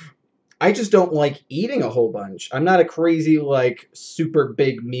I just don't like eating a whole bunch. I'm not a crazy like super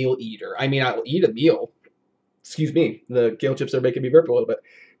big meal eater. I mean, I'll eat a meal. Excuse me, the kale chips are making me burp a little bit.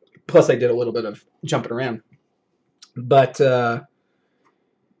 Plus, I did a little bit of jumping around. But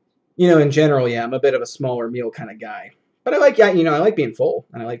in general, yeah, I'm a bit of a smaller meal kind of guy. But I like, yeah, I like being full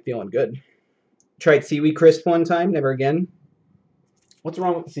and I like feeling good. Tried seaweed crisp one time, never again. What's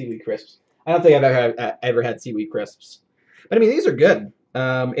wrong with the seaweed crisps? I don't think I've ever had seaweed crisps. But I mean, these are good.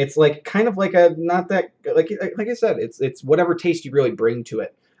 It's like kind of like a not that like I said, it's whatever taste you really bring to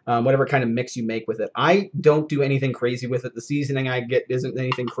it. Whatever kind of mix you make with it. I don't do anything crazy with it. The seasoning I get isn't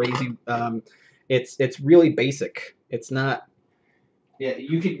anything crazy. It's really basic. It's not. Yeah,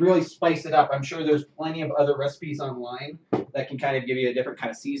 you could really spice it up. I'm sure there's plenty of other recipes online that can kind of give you a different kind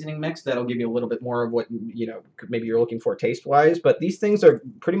of seasoning mix that'll give you a little bit more of what maybe you're looking for taste-wise. But these things are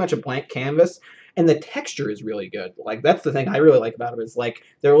pretty much a blank canvas, and the texture is really good. Like that's the thing I really like about them is like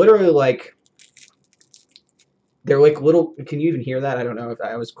they're literally like. They're like little. Can you even hear that? I don't know if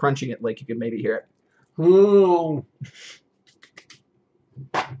I was crunching it. Like you could maybe hear it. Oh.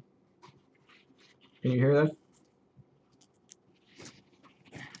 Can you hear that?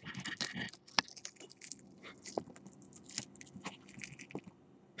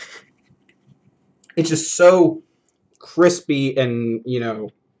 It's just so crispy, and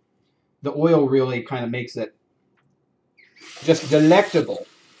the oil really kind of makes it just delectable.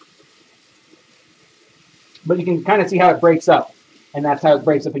 But you can kind of see how it breaks up, and that's how it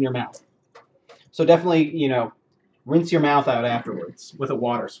breaks up in your mouth. So definitely, rinse your mouth out afterwards with a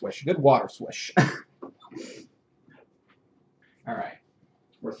water swish. Good water swish. All right.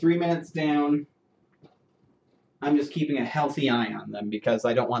 We're 3 minutes down. I'm just keeping a healthy eye on them because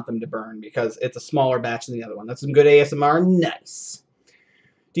I don't want them to burn because it's a smaller batch than the other one. That's some good ASMR. Nice.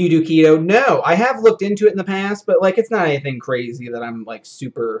 Do you do keto? No. I have looked into it in the past, but like it's not anything crazy that I'm like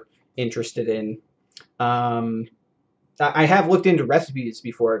super interested in. I have looked into recipes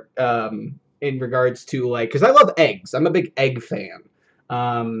before in regards to like, because I love eggs. I'm a big egg fan.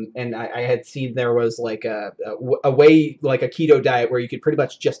 And I had seen there was like a way, like a keto diet where you could pretty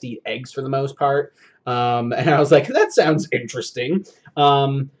much just eat eggs for the most part. And I was like, that sounds interesting.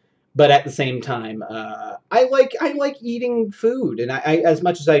 But at the same time, I like eating food, and I as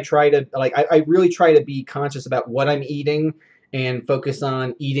much as I try to like, I really try to be conscious about what I'm eating and focus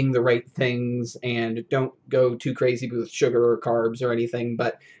on eating the right things and don't go too crazy with sugar or carbs or anything.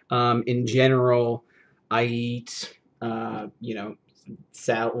 But in general, I eat kale.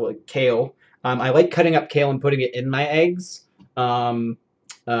 I like cutting up kale and putting it in my eggs. Potato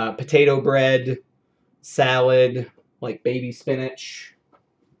bread, salad, like baby spinach,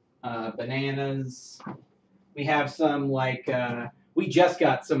 bananas. We have some like we just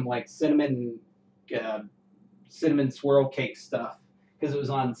got some like cinnamon swirl cake stuff because it was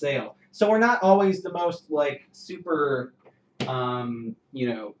on sale. So we're not always the most like super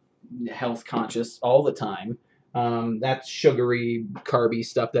health conscious all the time. That's sugary, carby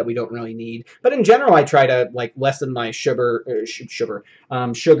stuff that we don't really need. But in general, I try to like lessen my sugar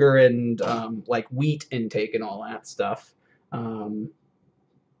and like wheat intake and all that stuff.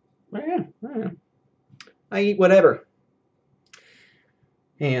 Yeah. I eat whatever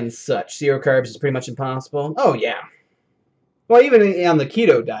and such. Zero carbs is pretty much impossible. Oh yeah. Well, even on the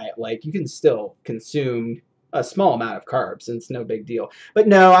keto diet, like you can still consume a small amount of carbs, and it's no big deal. But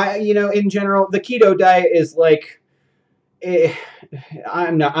no, in general, the keto diet is like,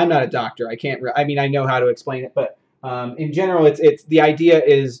 I'm not a doctor. I can't. I mean, I know how to explain it, but in general, it's the idea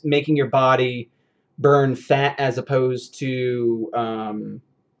is making your body burn fat as opposed to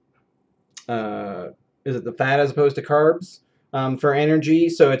is it the fat as opposed to carbs for energy?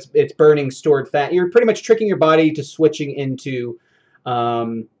 So it's burning stored fat. You're pretty much tricking your body to switching into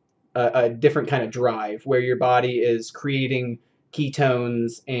a different kind of drive where your body is creating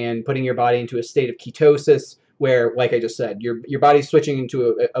ketones and putting your body into a state of ketosis where, like I just said, your body's switching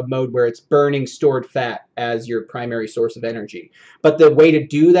into a mode where it's burning stored fat as your primary source of energy. But the way to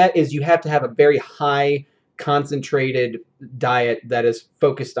do that is you have to have a very high concentrated diet that is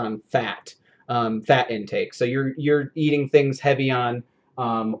focused on fat intake. So you're eating things heavy on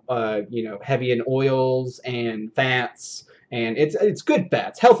heavy in oils and fats, and it's good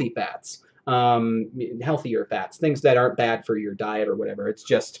fats, healthy fats, healthier fats, things that aren't bad for your diet or whatever. It's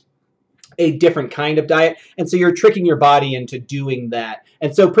just a different kind of diet, and so you're tricking your body into doing that,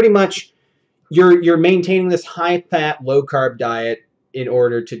 and so pretty much you're maintaining this high fat, low carb diet in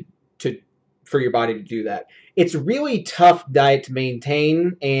order to for your body to do that. It's really tough diet to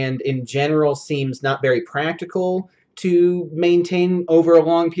maintain, and in general seems not very practical to maintain over a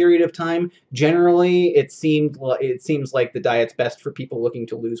long period of time. Generally, it seems like the diet's best for people looking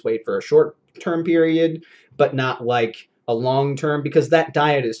to lose weight for a short term period, but not like a long term, because that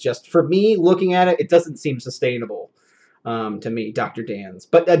diet is just, for me looking at it, it doesn't seem sustainable to me, Dr. Danz.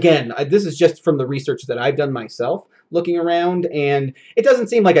 But again, this is just from the research that I've done myself, looking around, and it doesn't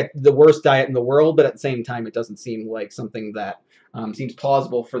seem like the worst diet in the world, but at the same time, it doesn't seem like something that seems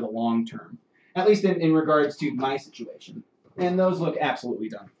plausible for the long term, at least in regards to my situation. And those look absolutely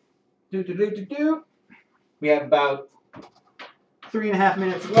done. We have about 3.5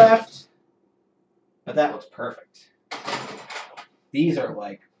 minutes left, but that looks perfect. These are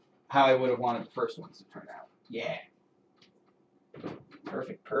like how I would have wanted the first ones to turn out. Yeah.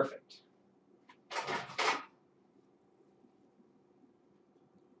 Perfect, perfect.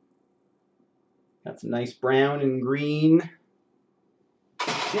 Got some nice brown and green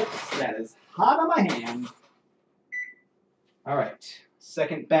chips. That is hot on my hand. All right,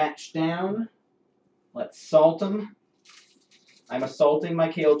 second batch down. Let's salt them. I'm assaulting my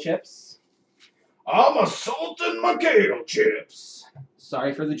kale chips. I'm assaulting my kale chips.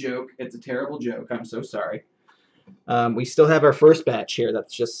 Sorry for the joke. It's a terrible joke. I'm so sorry. We still have our first batch here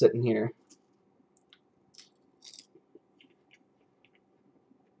that's just sitting here.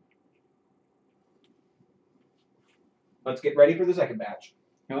 Let's get ready for the second batch.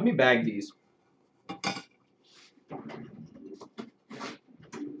 Now let me bag these.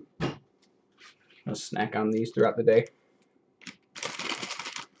 I'll snack on these throughout the day.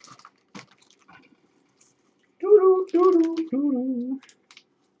 Doo-doo, doo-doo, doo-doo.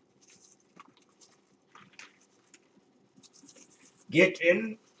 Get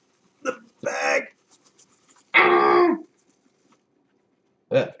in the bag.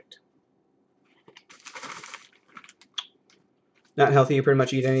 Perfect. Not healthy, you pretty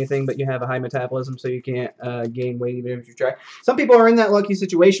much eat anything, but you have a high metabolism, so you can't gain weight even if you try. Some people are in that lucky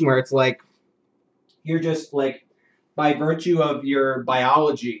situation where it's like, you're just like, by virtue of your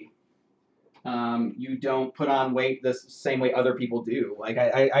biology, you don't put on weight the same way other people do. Like,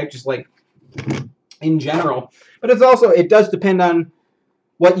 I just like, in general. But it's also, it does depend on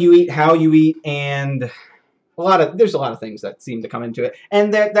what you eat, how you eat, and there's a lot of things that seem to come into it.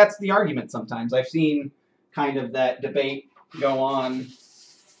 And that's the argument sometimes. I've seen kind of that debate go on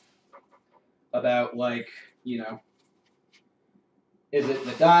about, like, you know, is it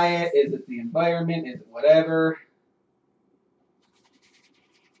the diet? Is it the environment? Is it whatever?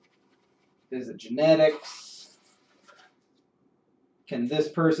 Is it genetics? Can this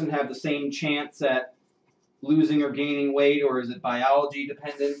person have the same chance at losing or gaining weight, or is it biology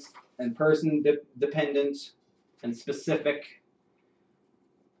dependent and person dependent and specific?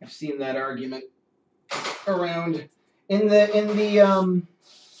 I've seen that argument around in the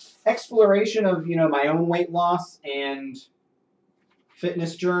exploration of, you know, my own weight loss and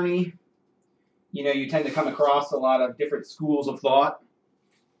fitness journey. You know, you tend to come across a lot of different schools of thought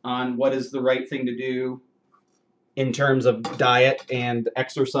on what is the right thing to do in terms of diet and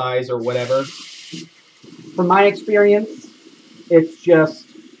exercise or whatever. From my experience, it's just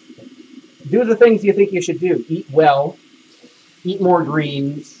do the things you think you should do. Eat well, eat more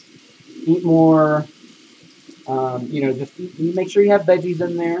greens, eat more, just make sure you have veggies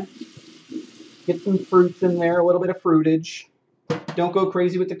in there. Get some fruits in there, a little bit of fruitage. Don't go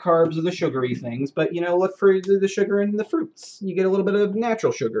crazy with the carbs or the sugary things, but, you know, look for the sugar in the fruits. You get a little bit of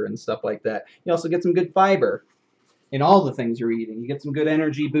natural sugar and stuff like that. You also get some good fiber in all the things you're eating. You get some good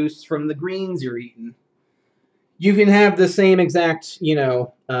energy boosts from the greens you're eating. You can have the same exact,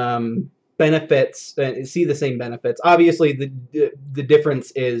 benefits, see the same benefits. Obviously, the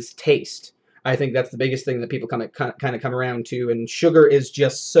difference is taste. I think that's the biggest thing that people kind of come around to, and sugar is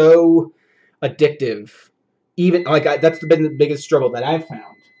just so addictive. Even that's been the biggest struggle that I've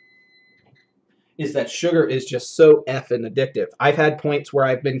found, is that sugar is just so effing addictive. I've had points where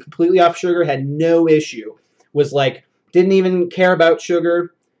I've been completely off sugar, had no issue, was like, didn't even care about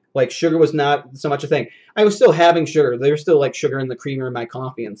sugar. Like, sugar was not so much a thing. I was still having sugar. There was still, like, sugar in the creamer in my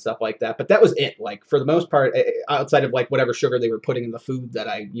coffee and stuff like that. But that was it. Like, for the most part, outside of, like, whatever sugar they were putting in the food that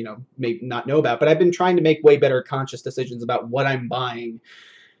I, may not know about. But I've been trying to make way better conscious decisions about what I'm buying.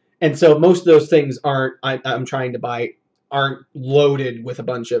 And so most of those things I'm trying to buy aren't loaded with a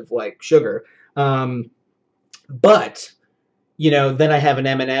bunch of like sugar. But then I have an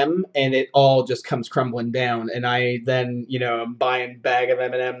M&M and it all just comes crumbling down, and I then I'm buying bag of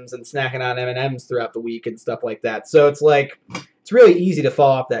M&Ms and snacking on M&Ms throughout the week and stuff like that. So it's like it's really easy to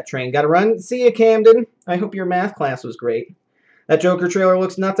fall off that train. Got to run. See you, Camden. I hope your math class was great. That Joker trailer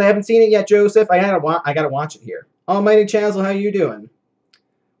looks nuts. I haven't seen it yet, Joseph. I gotta watch it here. Almighty Chazzle, how you doing?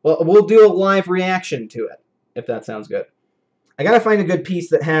 Well, we'll do a live reaction to it if that sounds good. I gotta find a good piece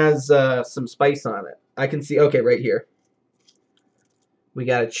that has some spice on it. I can see. Okay, right here. We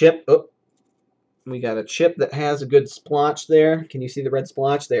got a chip. Oh, we got a chip that has a good splotch there. Can you see the red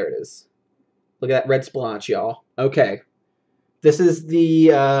splotch? There it is. Look at that red splotch, y'all. Okay. This is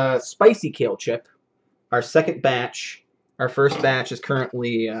the spicy kale chip. Our second batch. Our first batch is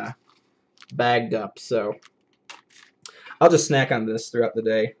currently bagged up, so I'll just snack on this throughout the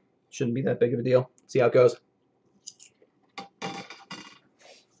day. Shouldn't be that big of a deal. See how it goes.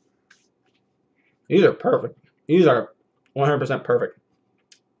 These are perfect. These are 100% perfect.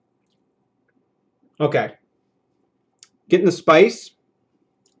 Okay. Getting the spice.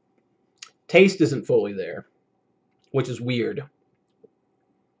 Taste isn't fully there, which is weird.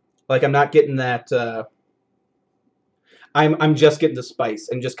 Like I'm not getting that. I'm just getting the spice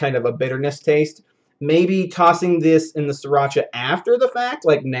and just kind of a bitterness taste. Maybe tossing this in the sriracha after the fact,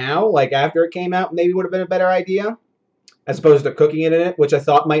 like now, like after it came out, maybe would have been a better idea, as opposed to cooking it in it, which I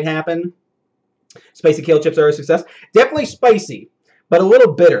thought might happen. Spicy kale chips are a success. Definitely spicy, but a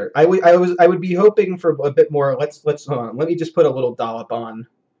little bitter. I would be hoping for a bit more. Let's hold on. Let me just put a little dollop on.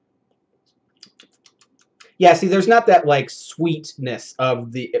 Yeah, see, there's not that like sweetness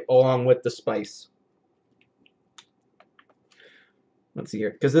of the along with the spice. Let's see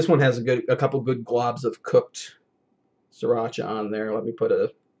here, because this one has a couple good globs of cooked sriracha on there. Let me put a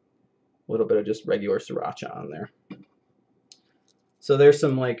little bit of just regular sriracha on there. So there's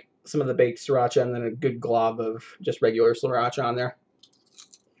some of the baked sriracha and then a good glob of just regular sriracha on there.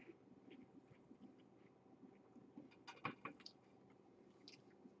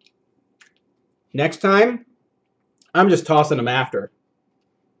 Next time, I'm just tossing them after.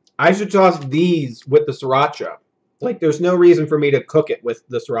 I should toss these with the sriracha. Like, there's no reason for me to cook it with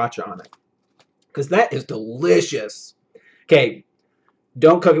the sriracha on it. Because that is delicious. Okay,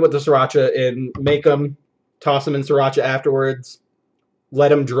 don't cook it with the sriracha and make them, toss them in sriracha afterwards. Let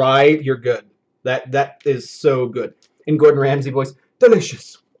them dry, you're good. That is so good. In Gordon Ramsay voice,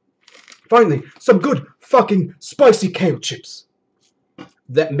 delicious. Finally, some good fucking spicy kale chips.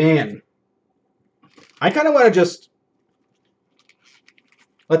 That, man. I kind of want to just...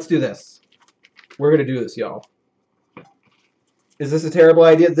 Let's do this. We're going to do this, y'all. Is this a terrible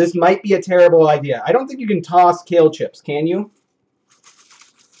idea? This might be a terrible idea. I don't think you can toss kale chips, can you?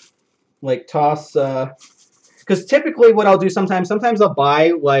 Like toss, because typically what I'll do sometimes I'll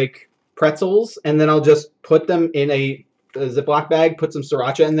buy like pretzels and then I'll just put them in a Ziploc bag, put some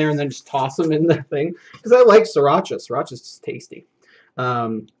sriracha in there, and then just toss them in the thing. Because I like sriracha. Sriracha's just tasty.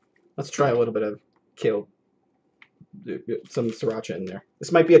 Let's try a little bit of kale, some sriracha in there.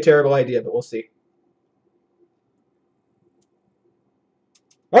 This might be a terrible idea, but we'll see.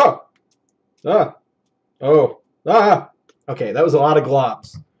 Oh! Okay, that was a lot of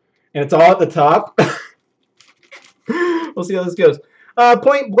globs. And it's all at the top. We'll see how this goes.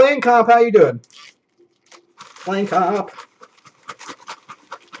 Point Blank Cop, how you doing? Blank Cop.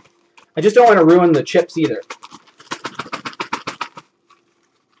 I just don't want to ruin the chips either.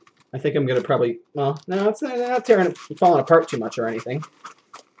 I think I'm going to probably... Well, no, it's not tearing, falling apart too much or anything.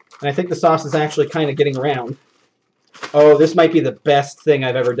 And I think the sauce is actually kind of getting around. Oh, this might be the best thing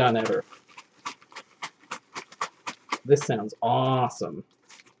I've ever done ever. This sounds awesome.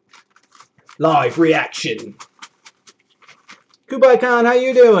 Live reaction. Kubai Khan, how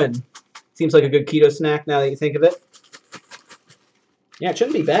you doing? Seems like a good keto snack now that you think of it. Yeah, it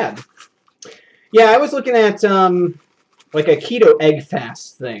shouldn't be bad. Yeah, I was looking at like a keto egg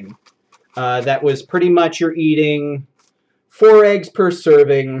fast thing. That was pretty much you're eating 4 eggs per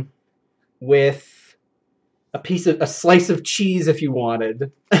serving with a slice of cheese if you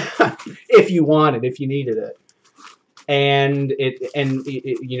wanted, if you needed it, and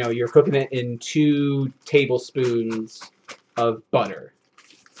you're cooking it in 2 tablespoons of butter,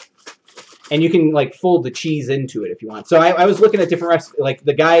 and you can like fold the cheese into it if you want. So I was looking at different recipes. Like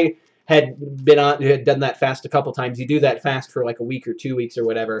the guy had done that fast a couple times. You do that fast for like a week or 2 weeks or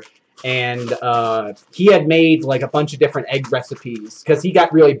whatever, and he had made like a bunch of different egg recipes because he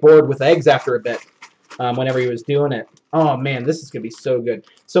got really bored with eggs after a bit. Whenever he was doing it. Oh man, this is gonna be so good.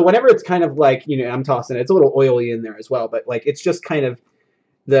 So whenever it's kind of like, I'm tossing it, it's a little oily in there as well, but like it's just kind of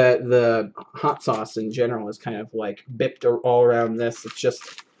The hot sauce in general is kind of like bipped all around this. It's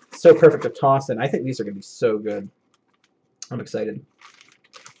just so perfect to toss in. I think these are going to be so good. I'm excited.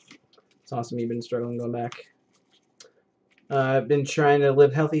 It's awesome you've been struggling going back. I've been trying to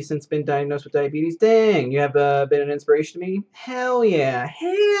live healthy since been diagnosed with diabetes. Dang, you have been an inspiration to me. Hell yeah,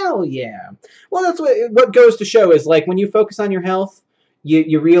 hell yeah. Well, that's what goes to show is like when you focus on your health,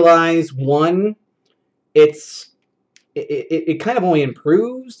 you realize one, it kind of only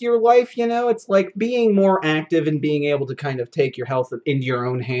improves your life. You know, it's like being more active and being able to kind of take your health into your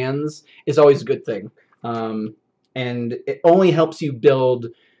own hands is always a good thing, and it only helps you build,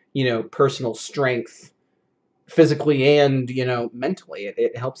 personal strength physically and, mentally.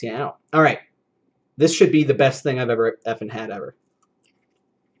 It helps you out. All right. This should be the best thing I've ever effing had ever.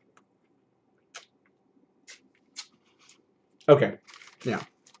 Okay. Now,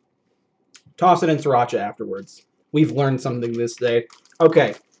 toss it in sriracha afterwards. We've learned something this day.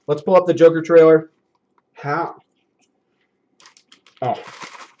 Okay. Let's pull up the Joker trailer. How? Oh.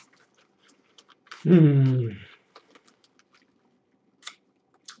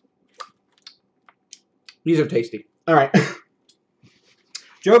 These are tasty. All right.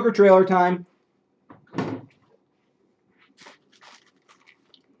 Joker trailer time.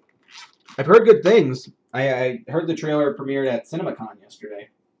 I've heard good things. I heard the trailer premiered at CinemaCon yesterday.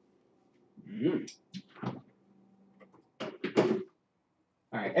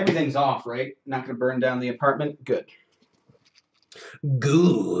 All right. Everything's off, right? Not going to burn down the apartment? Good.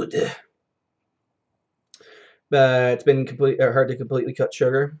 Good. It's been hard to completely cut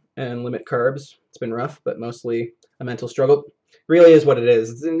sugar and limit carbs. It's been rough, but mostly a mental struggle. Really is what it is.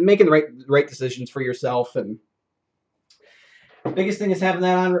 It's making the right decisions for yourself, and the biggest thing is having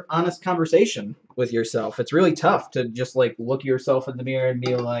that honest conversation with yourself. It's really tough to just like look yourself in the mirror and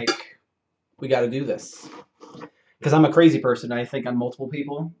be like, we got to do this. Because I'm a crazy person. I think on multiple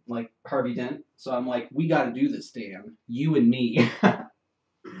people, like Harvey Dent. So I'm like, we got to do this, Dan. You and me.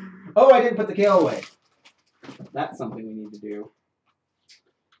 Oh, I didn't put the kale away. That's something we need to do.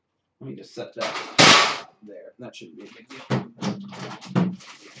 Let me just set that there. That shouldn't be a big deal.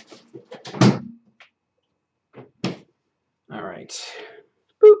 All right.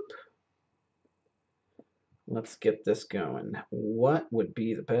 Boop. Let's get this going. What would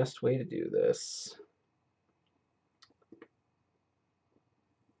be the best way to do this?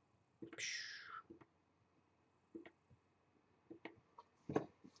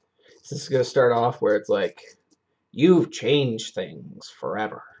 This is going to start off where it's like, you've changed things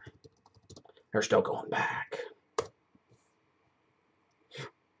forever. There's no going back.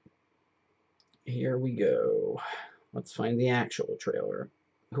 Here we go. Let's find the actual trailer.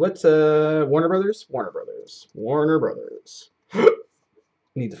 What's Warner Brothers? Warner Brothers. Warner Brothers.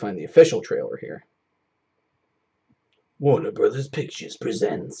 Need to find the official trailer here. Warner Brothers Pictures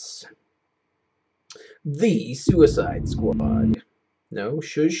presents The Suicide Squad. No,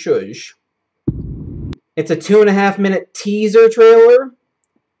 shush shush. It's a 2.5-minute teaser trailer.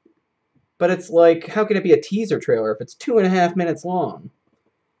 But it's like, how can it be a teaser trailer if it's 2.5 minutes long?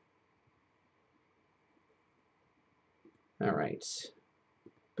 Alright.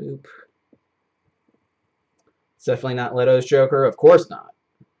 Boop. It's definitely not Leto's Joker. Of course not.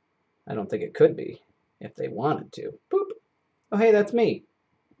 I don't think it could be if they wanted to. Boop. Oh, hey, that's me.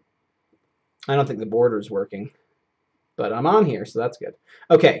 I don't think the border's working. But I'm on here, so that's good.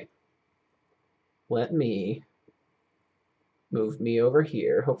 Okay. Let me move me over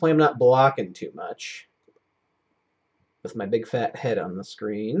here. Hopefully I'm not blocking too much with my big fat head on the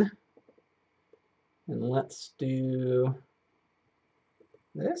screen. And let's do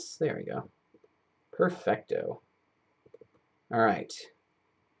this. There we go. Perfecto. All right.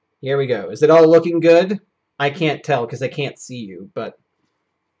 Here we go. Is it all looking good? I can't tell because I can't see you, but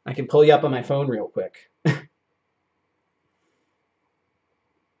I can pull you up on my phone real quick.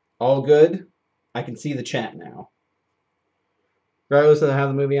 All good? I can see the chat now. Regardless of how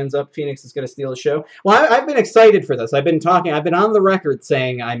the movie ends up, Phoenix is going to steal the show. Well, I've been excited for this. I've been on the record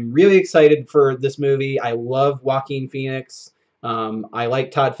saying I'm really excited for this movie. I love Joaquin Phoenix. I like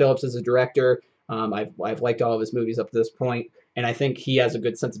Todd Phillips as a director. I've liked all of his movies up to this point, and I think he has a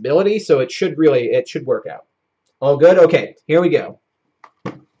good sensibility, so it should work out. All good? Okay, here we go.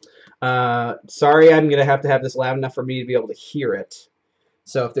 Sorry, I'm going to have this loud enough for me to be able to hear it.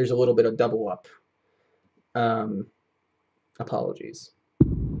 So if there's a little bit of double up, apologies.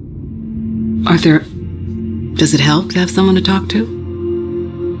 Arthur, does it help to have someone to talk to?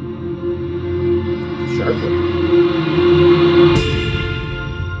 Sharply.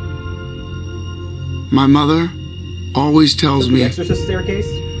 My mother always tells The me Exorcist staircase?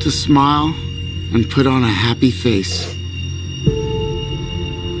 to smile and put on a happy face.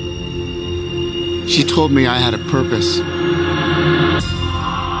 She told me I had a purpose.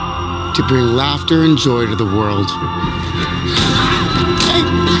 To bring laughter and joy to the world. Hey,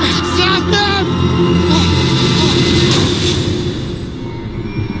 stop them!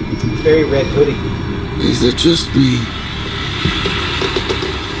 Very Red Hoodie. Is it just me?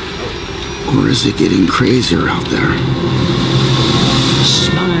 Or is it getting crazier out there?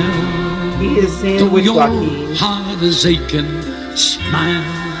 Smile. He is sandwich Your Joaquin. heart is aching.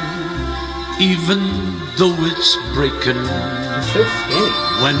 Smile. Even though it's breaking. So skinny.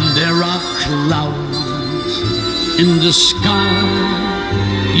 When there are clouds in the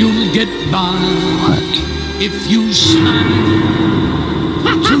sky, you'll get by. What? If you smile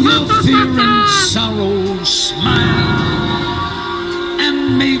to your fear and sorrow, smile.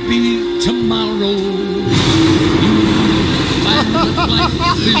 And maybe tomorrow you'll find that life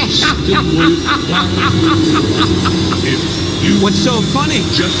is still worthwhile. If you What's so funny?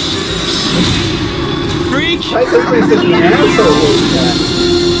 just Freak! Why is everybody such an asshole like that?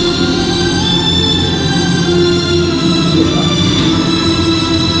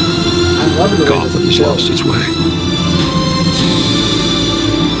 I'm loving the way this Gotham's is lost built. its way.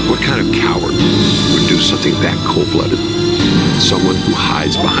 What kind of coward would do something that cold-blooded? Someone who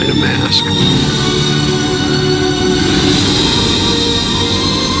hides behind a mask.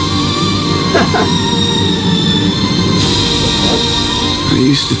 I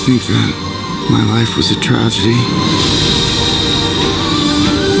used to think that my life was a tragedy.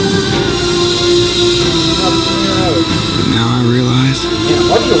 But now I realize Man, I'm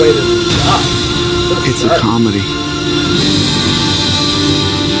loving the way this is shot. Looks it's a sharp. comedy.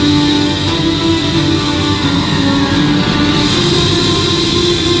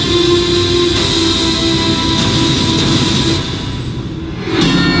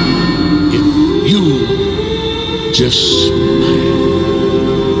 if you just smile.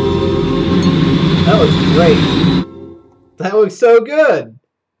 That looks great. That looks so good.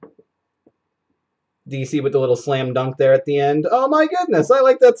 DC with the little slam dunk there at the end. Oh my goodness, I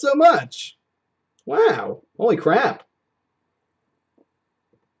like that so much. Wow. Holy crap.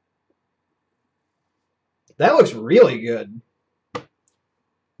 That looks really good.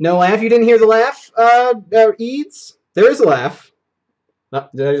 No laugh? You didn't hear the laugh, Eads? There is a laugh. Oh,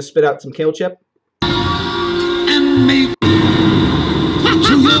 did I just spit out some kale chip? And maybe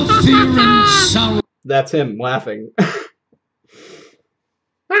to your fear and sorrow. That's him laughing.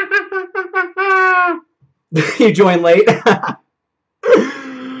 You joined late.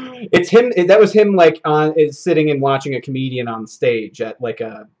 It's him. That was him, like is sitting and watching a comedian on stage at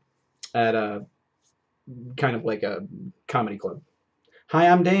a kind of like a comedy club. Hi,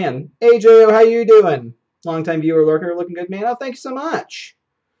 I'm Dan. Hey, Joe, how you doing? Longtime viewer, lurker, looking good, man. Oh, thank you so much.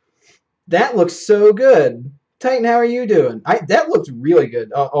 That looks so good. Titan, how are you doing? That looks really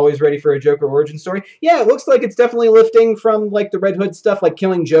good. Always ready for a Joker origin story. Yeah, it looks like it's definitely lifting from like the Red Hood stuff, like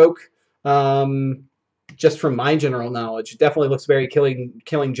Killing Joke. Just from my general knowledge, it definitely looks very Killing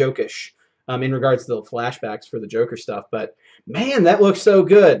Jokish in regards to the flashbacks for the Joker stuff. But man, that looks so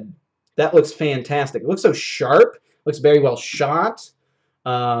good. That looks fantastic. It looks so sharp. Looks very well shot.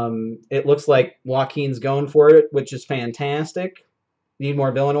 It looks like Joaquin's going for it, which is fantastic. Need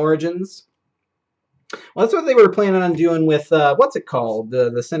more villain origins. Well, that's what they were planning on doing with, what's it called?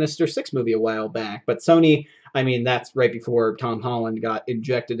 The Sinister Six movie a while back. But Sony, I mean, that's right before Tom Holland got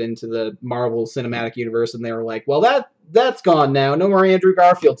injected into the Marvel Cinematic Universe, and they were like, well, that's gone now. No more Andrew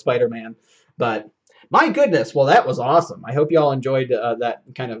Garfield Spider-Man. But my goodness, well, that was awesome. I hope you all enjoyed that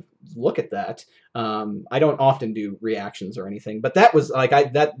kind of look at that. I don't often do reactions or anything, but that was like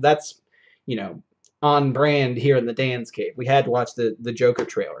that's on brand here in the Danz Cave. We had to watch the Joker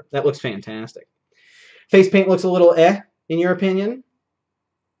trailer. That looks fantastic. Face paint looks a little in your opinion.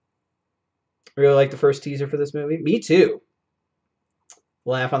 I really like the first teaser for this movie. Me too.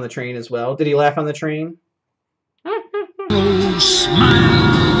 Laugh on the train as well. Did he laugh on the train? Oh, smile.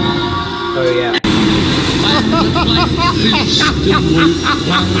 Oh yeah.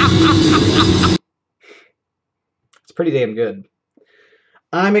 It's pretty damn good.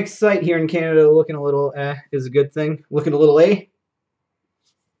 I'm excited here in Canada. Looking a little is a good thing. Looking a little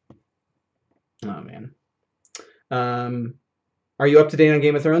Oh man. Are you up to date on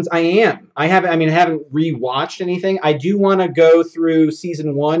Game of Thrones? I am. I haven't rewatched anything. I do want to go through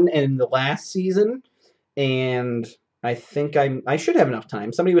season 1 and the last season, and I think I should have enough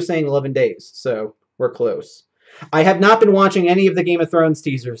time. Somebody was saying 11 days, so we're close. I have not been watching any of the Game of Thrones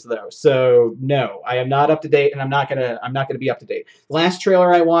teasers though, so no, I am not up to date, and I'm not gonna be up to date. The last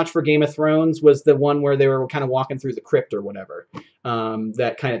trailer I watched for Game of Thrones was the one where they were kind of walking through the crypt or whatever.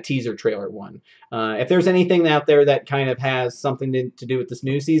 That kind of teaser trailer one. If there's anything out there that kind of has something to do with this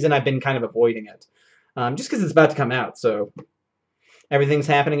new season, I've been kind of avoiding it, just because it's about to come out. So everything's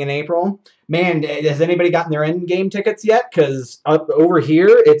happening in April. Man, has anybody gotten their Endgame tickets yet? Because over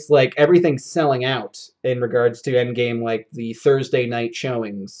here, it's like everything's selling out in regards to Endgame, like the Thursday night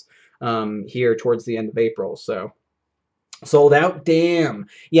showings here towards the end of April. So sold out. Damn.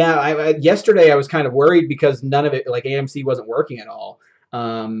 Yeah. Yesterday I was kind of worried because none of it, like AMC, wasn't working at all.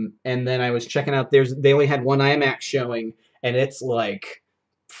 And then I was checking out. They only had one IMAX showing, and it's like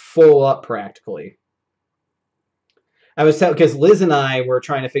full up practically. I was telling, because Liz and I were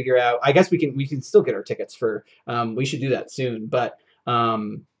trying to figure out. I guess we can still get our tickets for. We should do that soon, but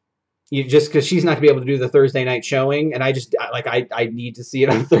you just because she's not gonna be able to do the Thursday night showing, and I need to see it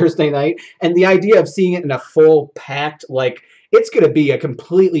on Thursday night, and the idea of seeing it in a full packed, like it's gonna be a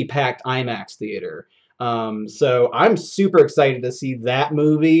completely packed IMAX theater. So I'm super excited to see that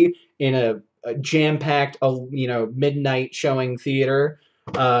movie in a jam-packed, midnight showing theater.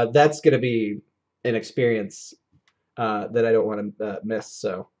 That's gonna be an experience that I don't want to miss.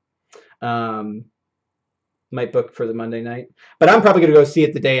 So might book for the Monday night. But I'm probably going to go see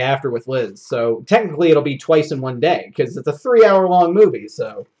it the day after with Liz. So technically it'll be twice in one day because it's a 3-hour long movie.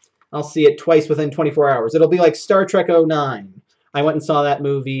 So I'll see it twice within 24 hours. It'll be like Star Trek '09. I went and saw that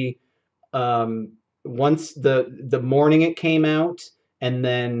movie once the morning it came out. And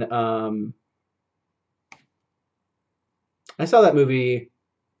then I saw that movie.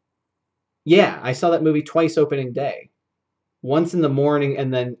 Yeah, I saw that movie twice opening day. Once in the morning,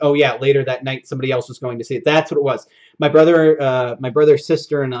 and then later that night somebody else was going to see it. That's what it was. My brother,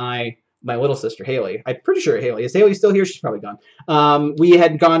 sister, and I, my little sister Haley. I'm pretty sure Haley is Haley still here. She's probably gone. We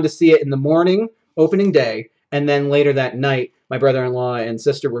had gone to see it in the morning, opening day, and then later that night, my brother-in-law and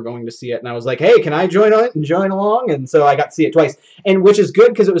sister were going to see it, and I was like, "Hey, can I join on it and join along?" And so I got to see it twice, and which is good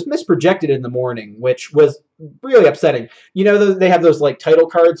because it was misprojected in the morning, which was really upsetting. You know, they have those like title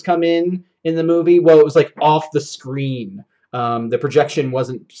cards come in the movie. Well, it was like off the screen. The projection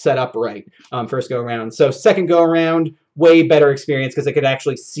wasn't set up right first go around. So second go around, way better experience because I could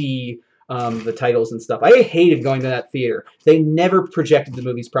actually see the titles and stuff. I hated going to that theater. They never projected the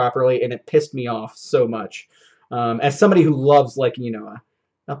movies properly, and it pissed me off so much. As somebody who loves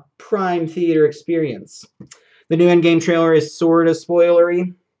a prime theater experience. The new Endgame trailer is sort of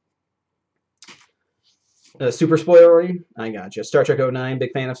spoilery. Super spoilery. I gotcha. Star Trek '09.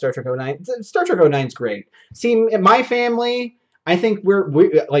 Big fan of Star Trek '09. Star Trek '09's great. See, in my family, I think we're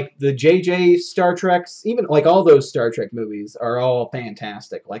like the JJ Star Treks, even like all those Star Trek movies are all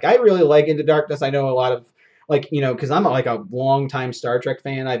fantastic. Like I really like Into Darkness. I know a lot of because I'm like a long-time Star Trek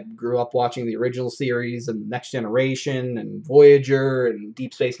fan. I grew up watching the original series and Next Generation and Voyager and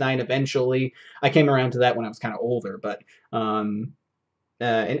Deep Space Nine eventually. I came around to that when I was kind of older, but and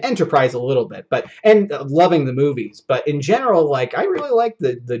Enterprise a little bit, and loving the movies. But in general, like I really like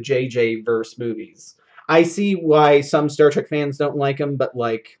the JJ verse movies. I see why some Star Trek fans don't like them, but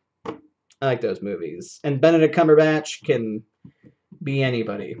like I like those movies. And Benedict Cumberbatch can be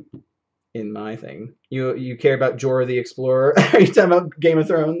anybody in my thing. You care about Jorah the Explorer? Are you talking about Game of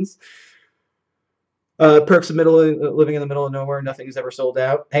Thrones? Perks of living in the middle of nowhere. Nothing's ever sold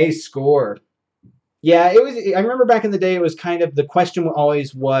out. Hey, score. Yeah, it was. I remember back in the day, it was kind of the question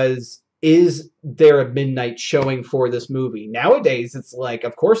always was, is there a midnight showing for this movie? Nowadays, it's like,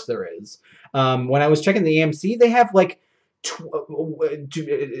 of course there is. When I was checking the AMC, they have like, a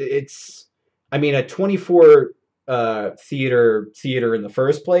 24 theater in the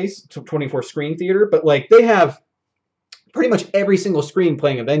first place, 24 screen theater, but like they have pretty much every single screen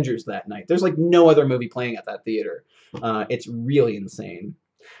playing Avengers that night. There's like no other movie playing at that theater. It's really insane.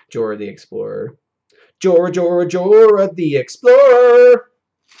 Jorah the Explorer. Jorah the Explorer.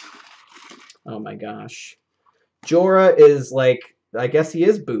 Oh my gosh. Jorah is like, I guess he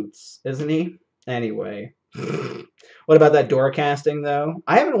is Boots, isn't he? Anyway. What about that Dora casting, though?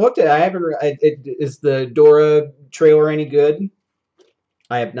 I haven't looked at it. Is the Dora trailer any good?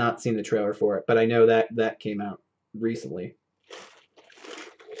 I have not seen the trailer for it, but I know that came out recently.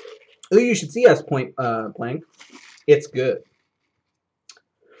 Oh, you should see us Point Blank. It's good.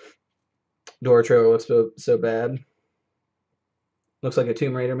 Dora trailer looks so bad. Looks like a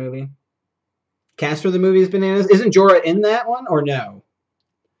Tomb Raider movie. Cast for the movie is bananas. Isn't Jorah in that one or no?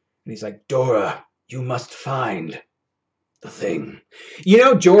 And he's like, Dora, you must find the thing. You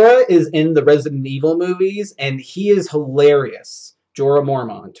know, Jorah is in the Resident Evil movies, and he is hilarious. Jorah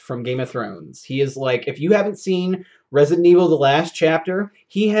Mormont from Game of Thrones. He is like, if you haven't seen Resident Evil: The Last Chapter,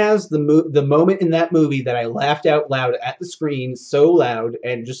 he has the moment in that movie that I laughed out loud at the screen so loud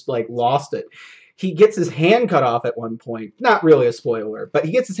and just like lost it. He gets his hand cut off at one point. Not really a spoiler, but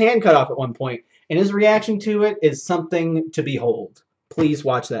he gets his hand cut off at one point, and his reaction to it is something to behold. Please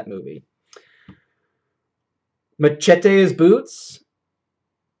watch that movie. Machete's Boots?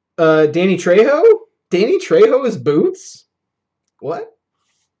 Danny Trejo? Danny Trejo's Boots? What?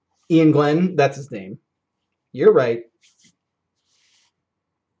 Ian Glenn, that's his name. You're right.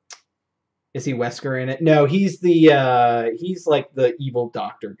 Is he Wesker in it? No, he's like the evil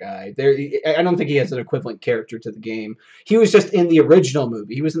doctor guy. I don't think he has an equivalent character to the game. He was just in the original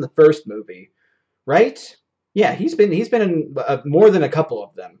movie. He was in the first movie, right? Yeah, he's been in more than a couple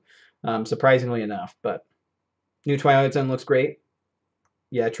of them, surprisingly enough. But new Twilight Zone looks great.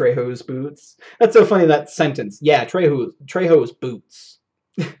 Yeah, Trejo's Boots. That's so funny, that sentence. Yeah, Trejo's Boots.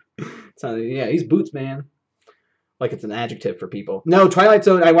 Yeah, he's Boots, man. Like it's an adjective for people. No, Twilight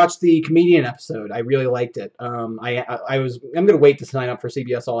Zone, I watched the comedian episode. I really liked it. I'm going to wait to sign up for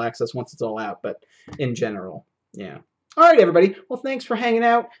CBS All Access once it's all out, but in general, yeah. All right, everybody. Well, thanks for hanging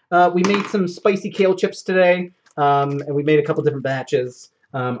out. We made some spicy kale chips today, and we made a couple different batches.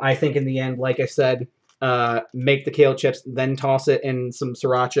 I think in the end, like I said, make the kale chips, then toss it in some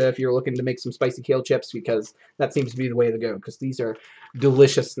sriracha if you're looking to make some spicy kale chips, because that seems to be the way to go, because these are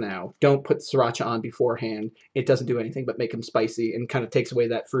delicious now. Don't put sriracha on beforehand. It doesn't do anything but make them spicy and kind of takes away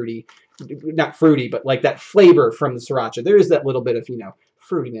that fruity, not fruity, but like that flavor from the sriracha. There is that little bit of,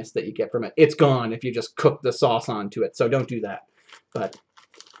 fruitiness that you get from it. It's gone if you just cook the sauce onto it, so don't do that. But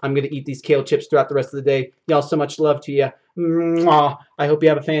I'm going to eat these kale chips throughout the rest of the day. Y'all, so much love to you. Mwah. I hope you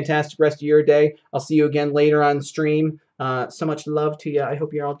have a fantastic rest of your day. I'll see you again later on stream. So much love to you. I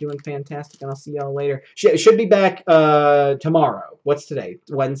hope you're all doing fantastic, and I'll see y'all later. Should be back tomorrow. What's today?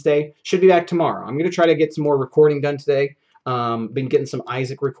 Wednesday? Should be back tomorrow. I'm going to try to get some more recording done today. Been getting some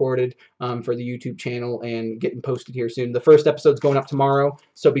Isaac recorded for the YouTube channel and getting posted here soon. The first episode's going up tomorrow,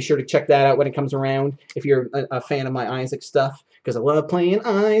 so be sure to check that out when it comes around if you're a fan of my Isaac stuff, because I love playing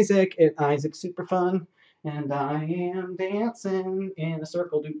Isaac, and Isaac's super fun. And I am dancing in a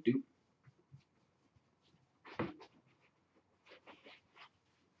circle, doop doop.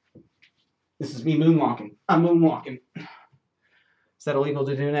 This is me moonwalking. I'm moonwalking. Is that illegal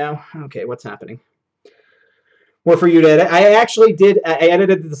to do now? Okay, what's happening? More for you to edit. I actually did. I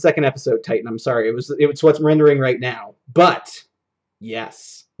edited the second episode, Titan. I'm sorry. It was what's rendering right now. But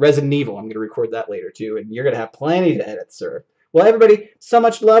yes, Resident Evil. I'm going to record that later too, and you're going to have plenty to edit, sir. Well, everybody, so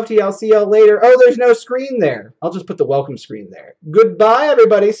much love to you. I'll see y'all later. Oh, there's no screen there. I'll just put the welcome screen there. Goodbye,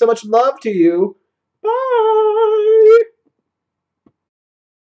 everybody. So much love to you. Bye.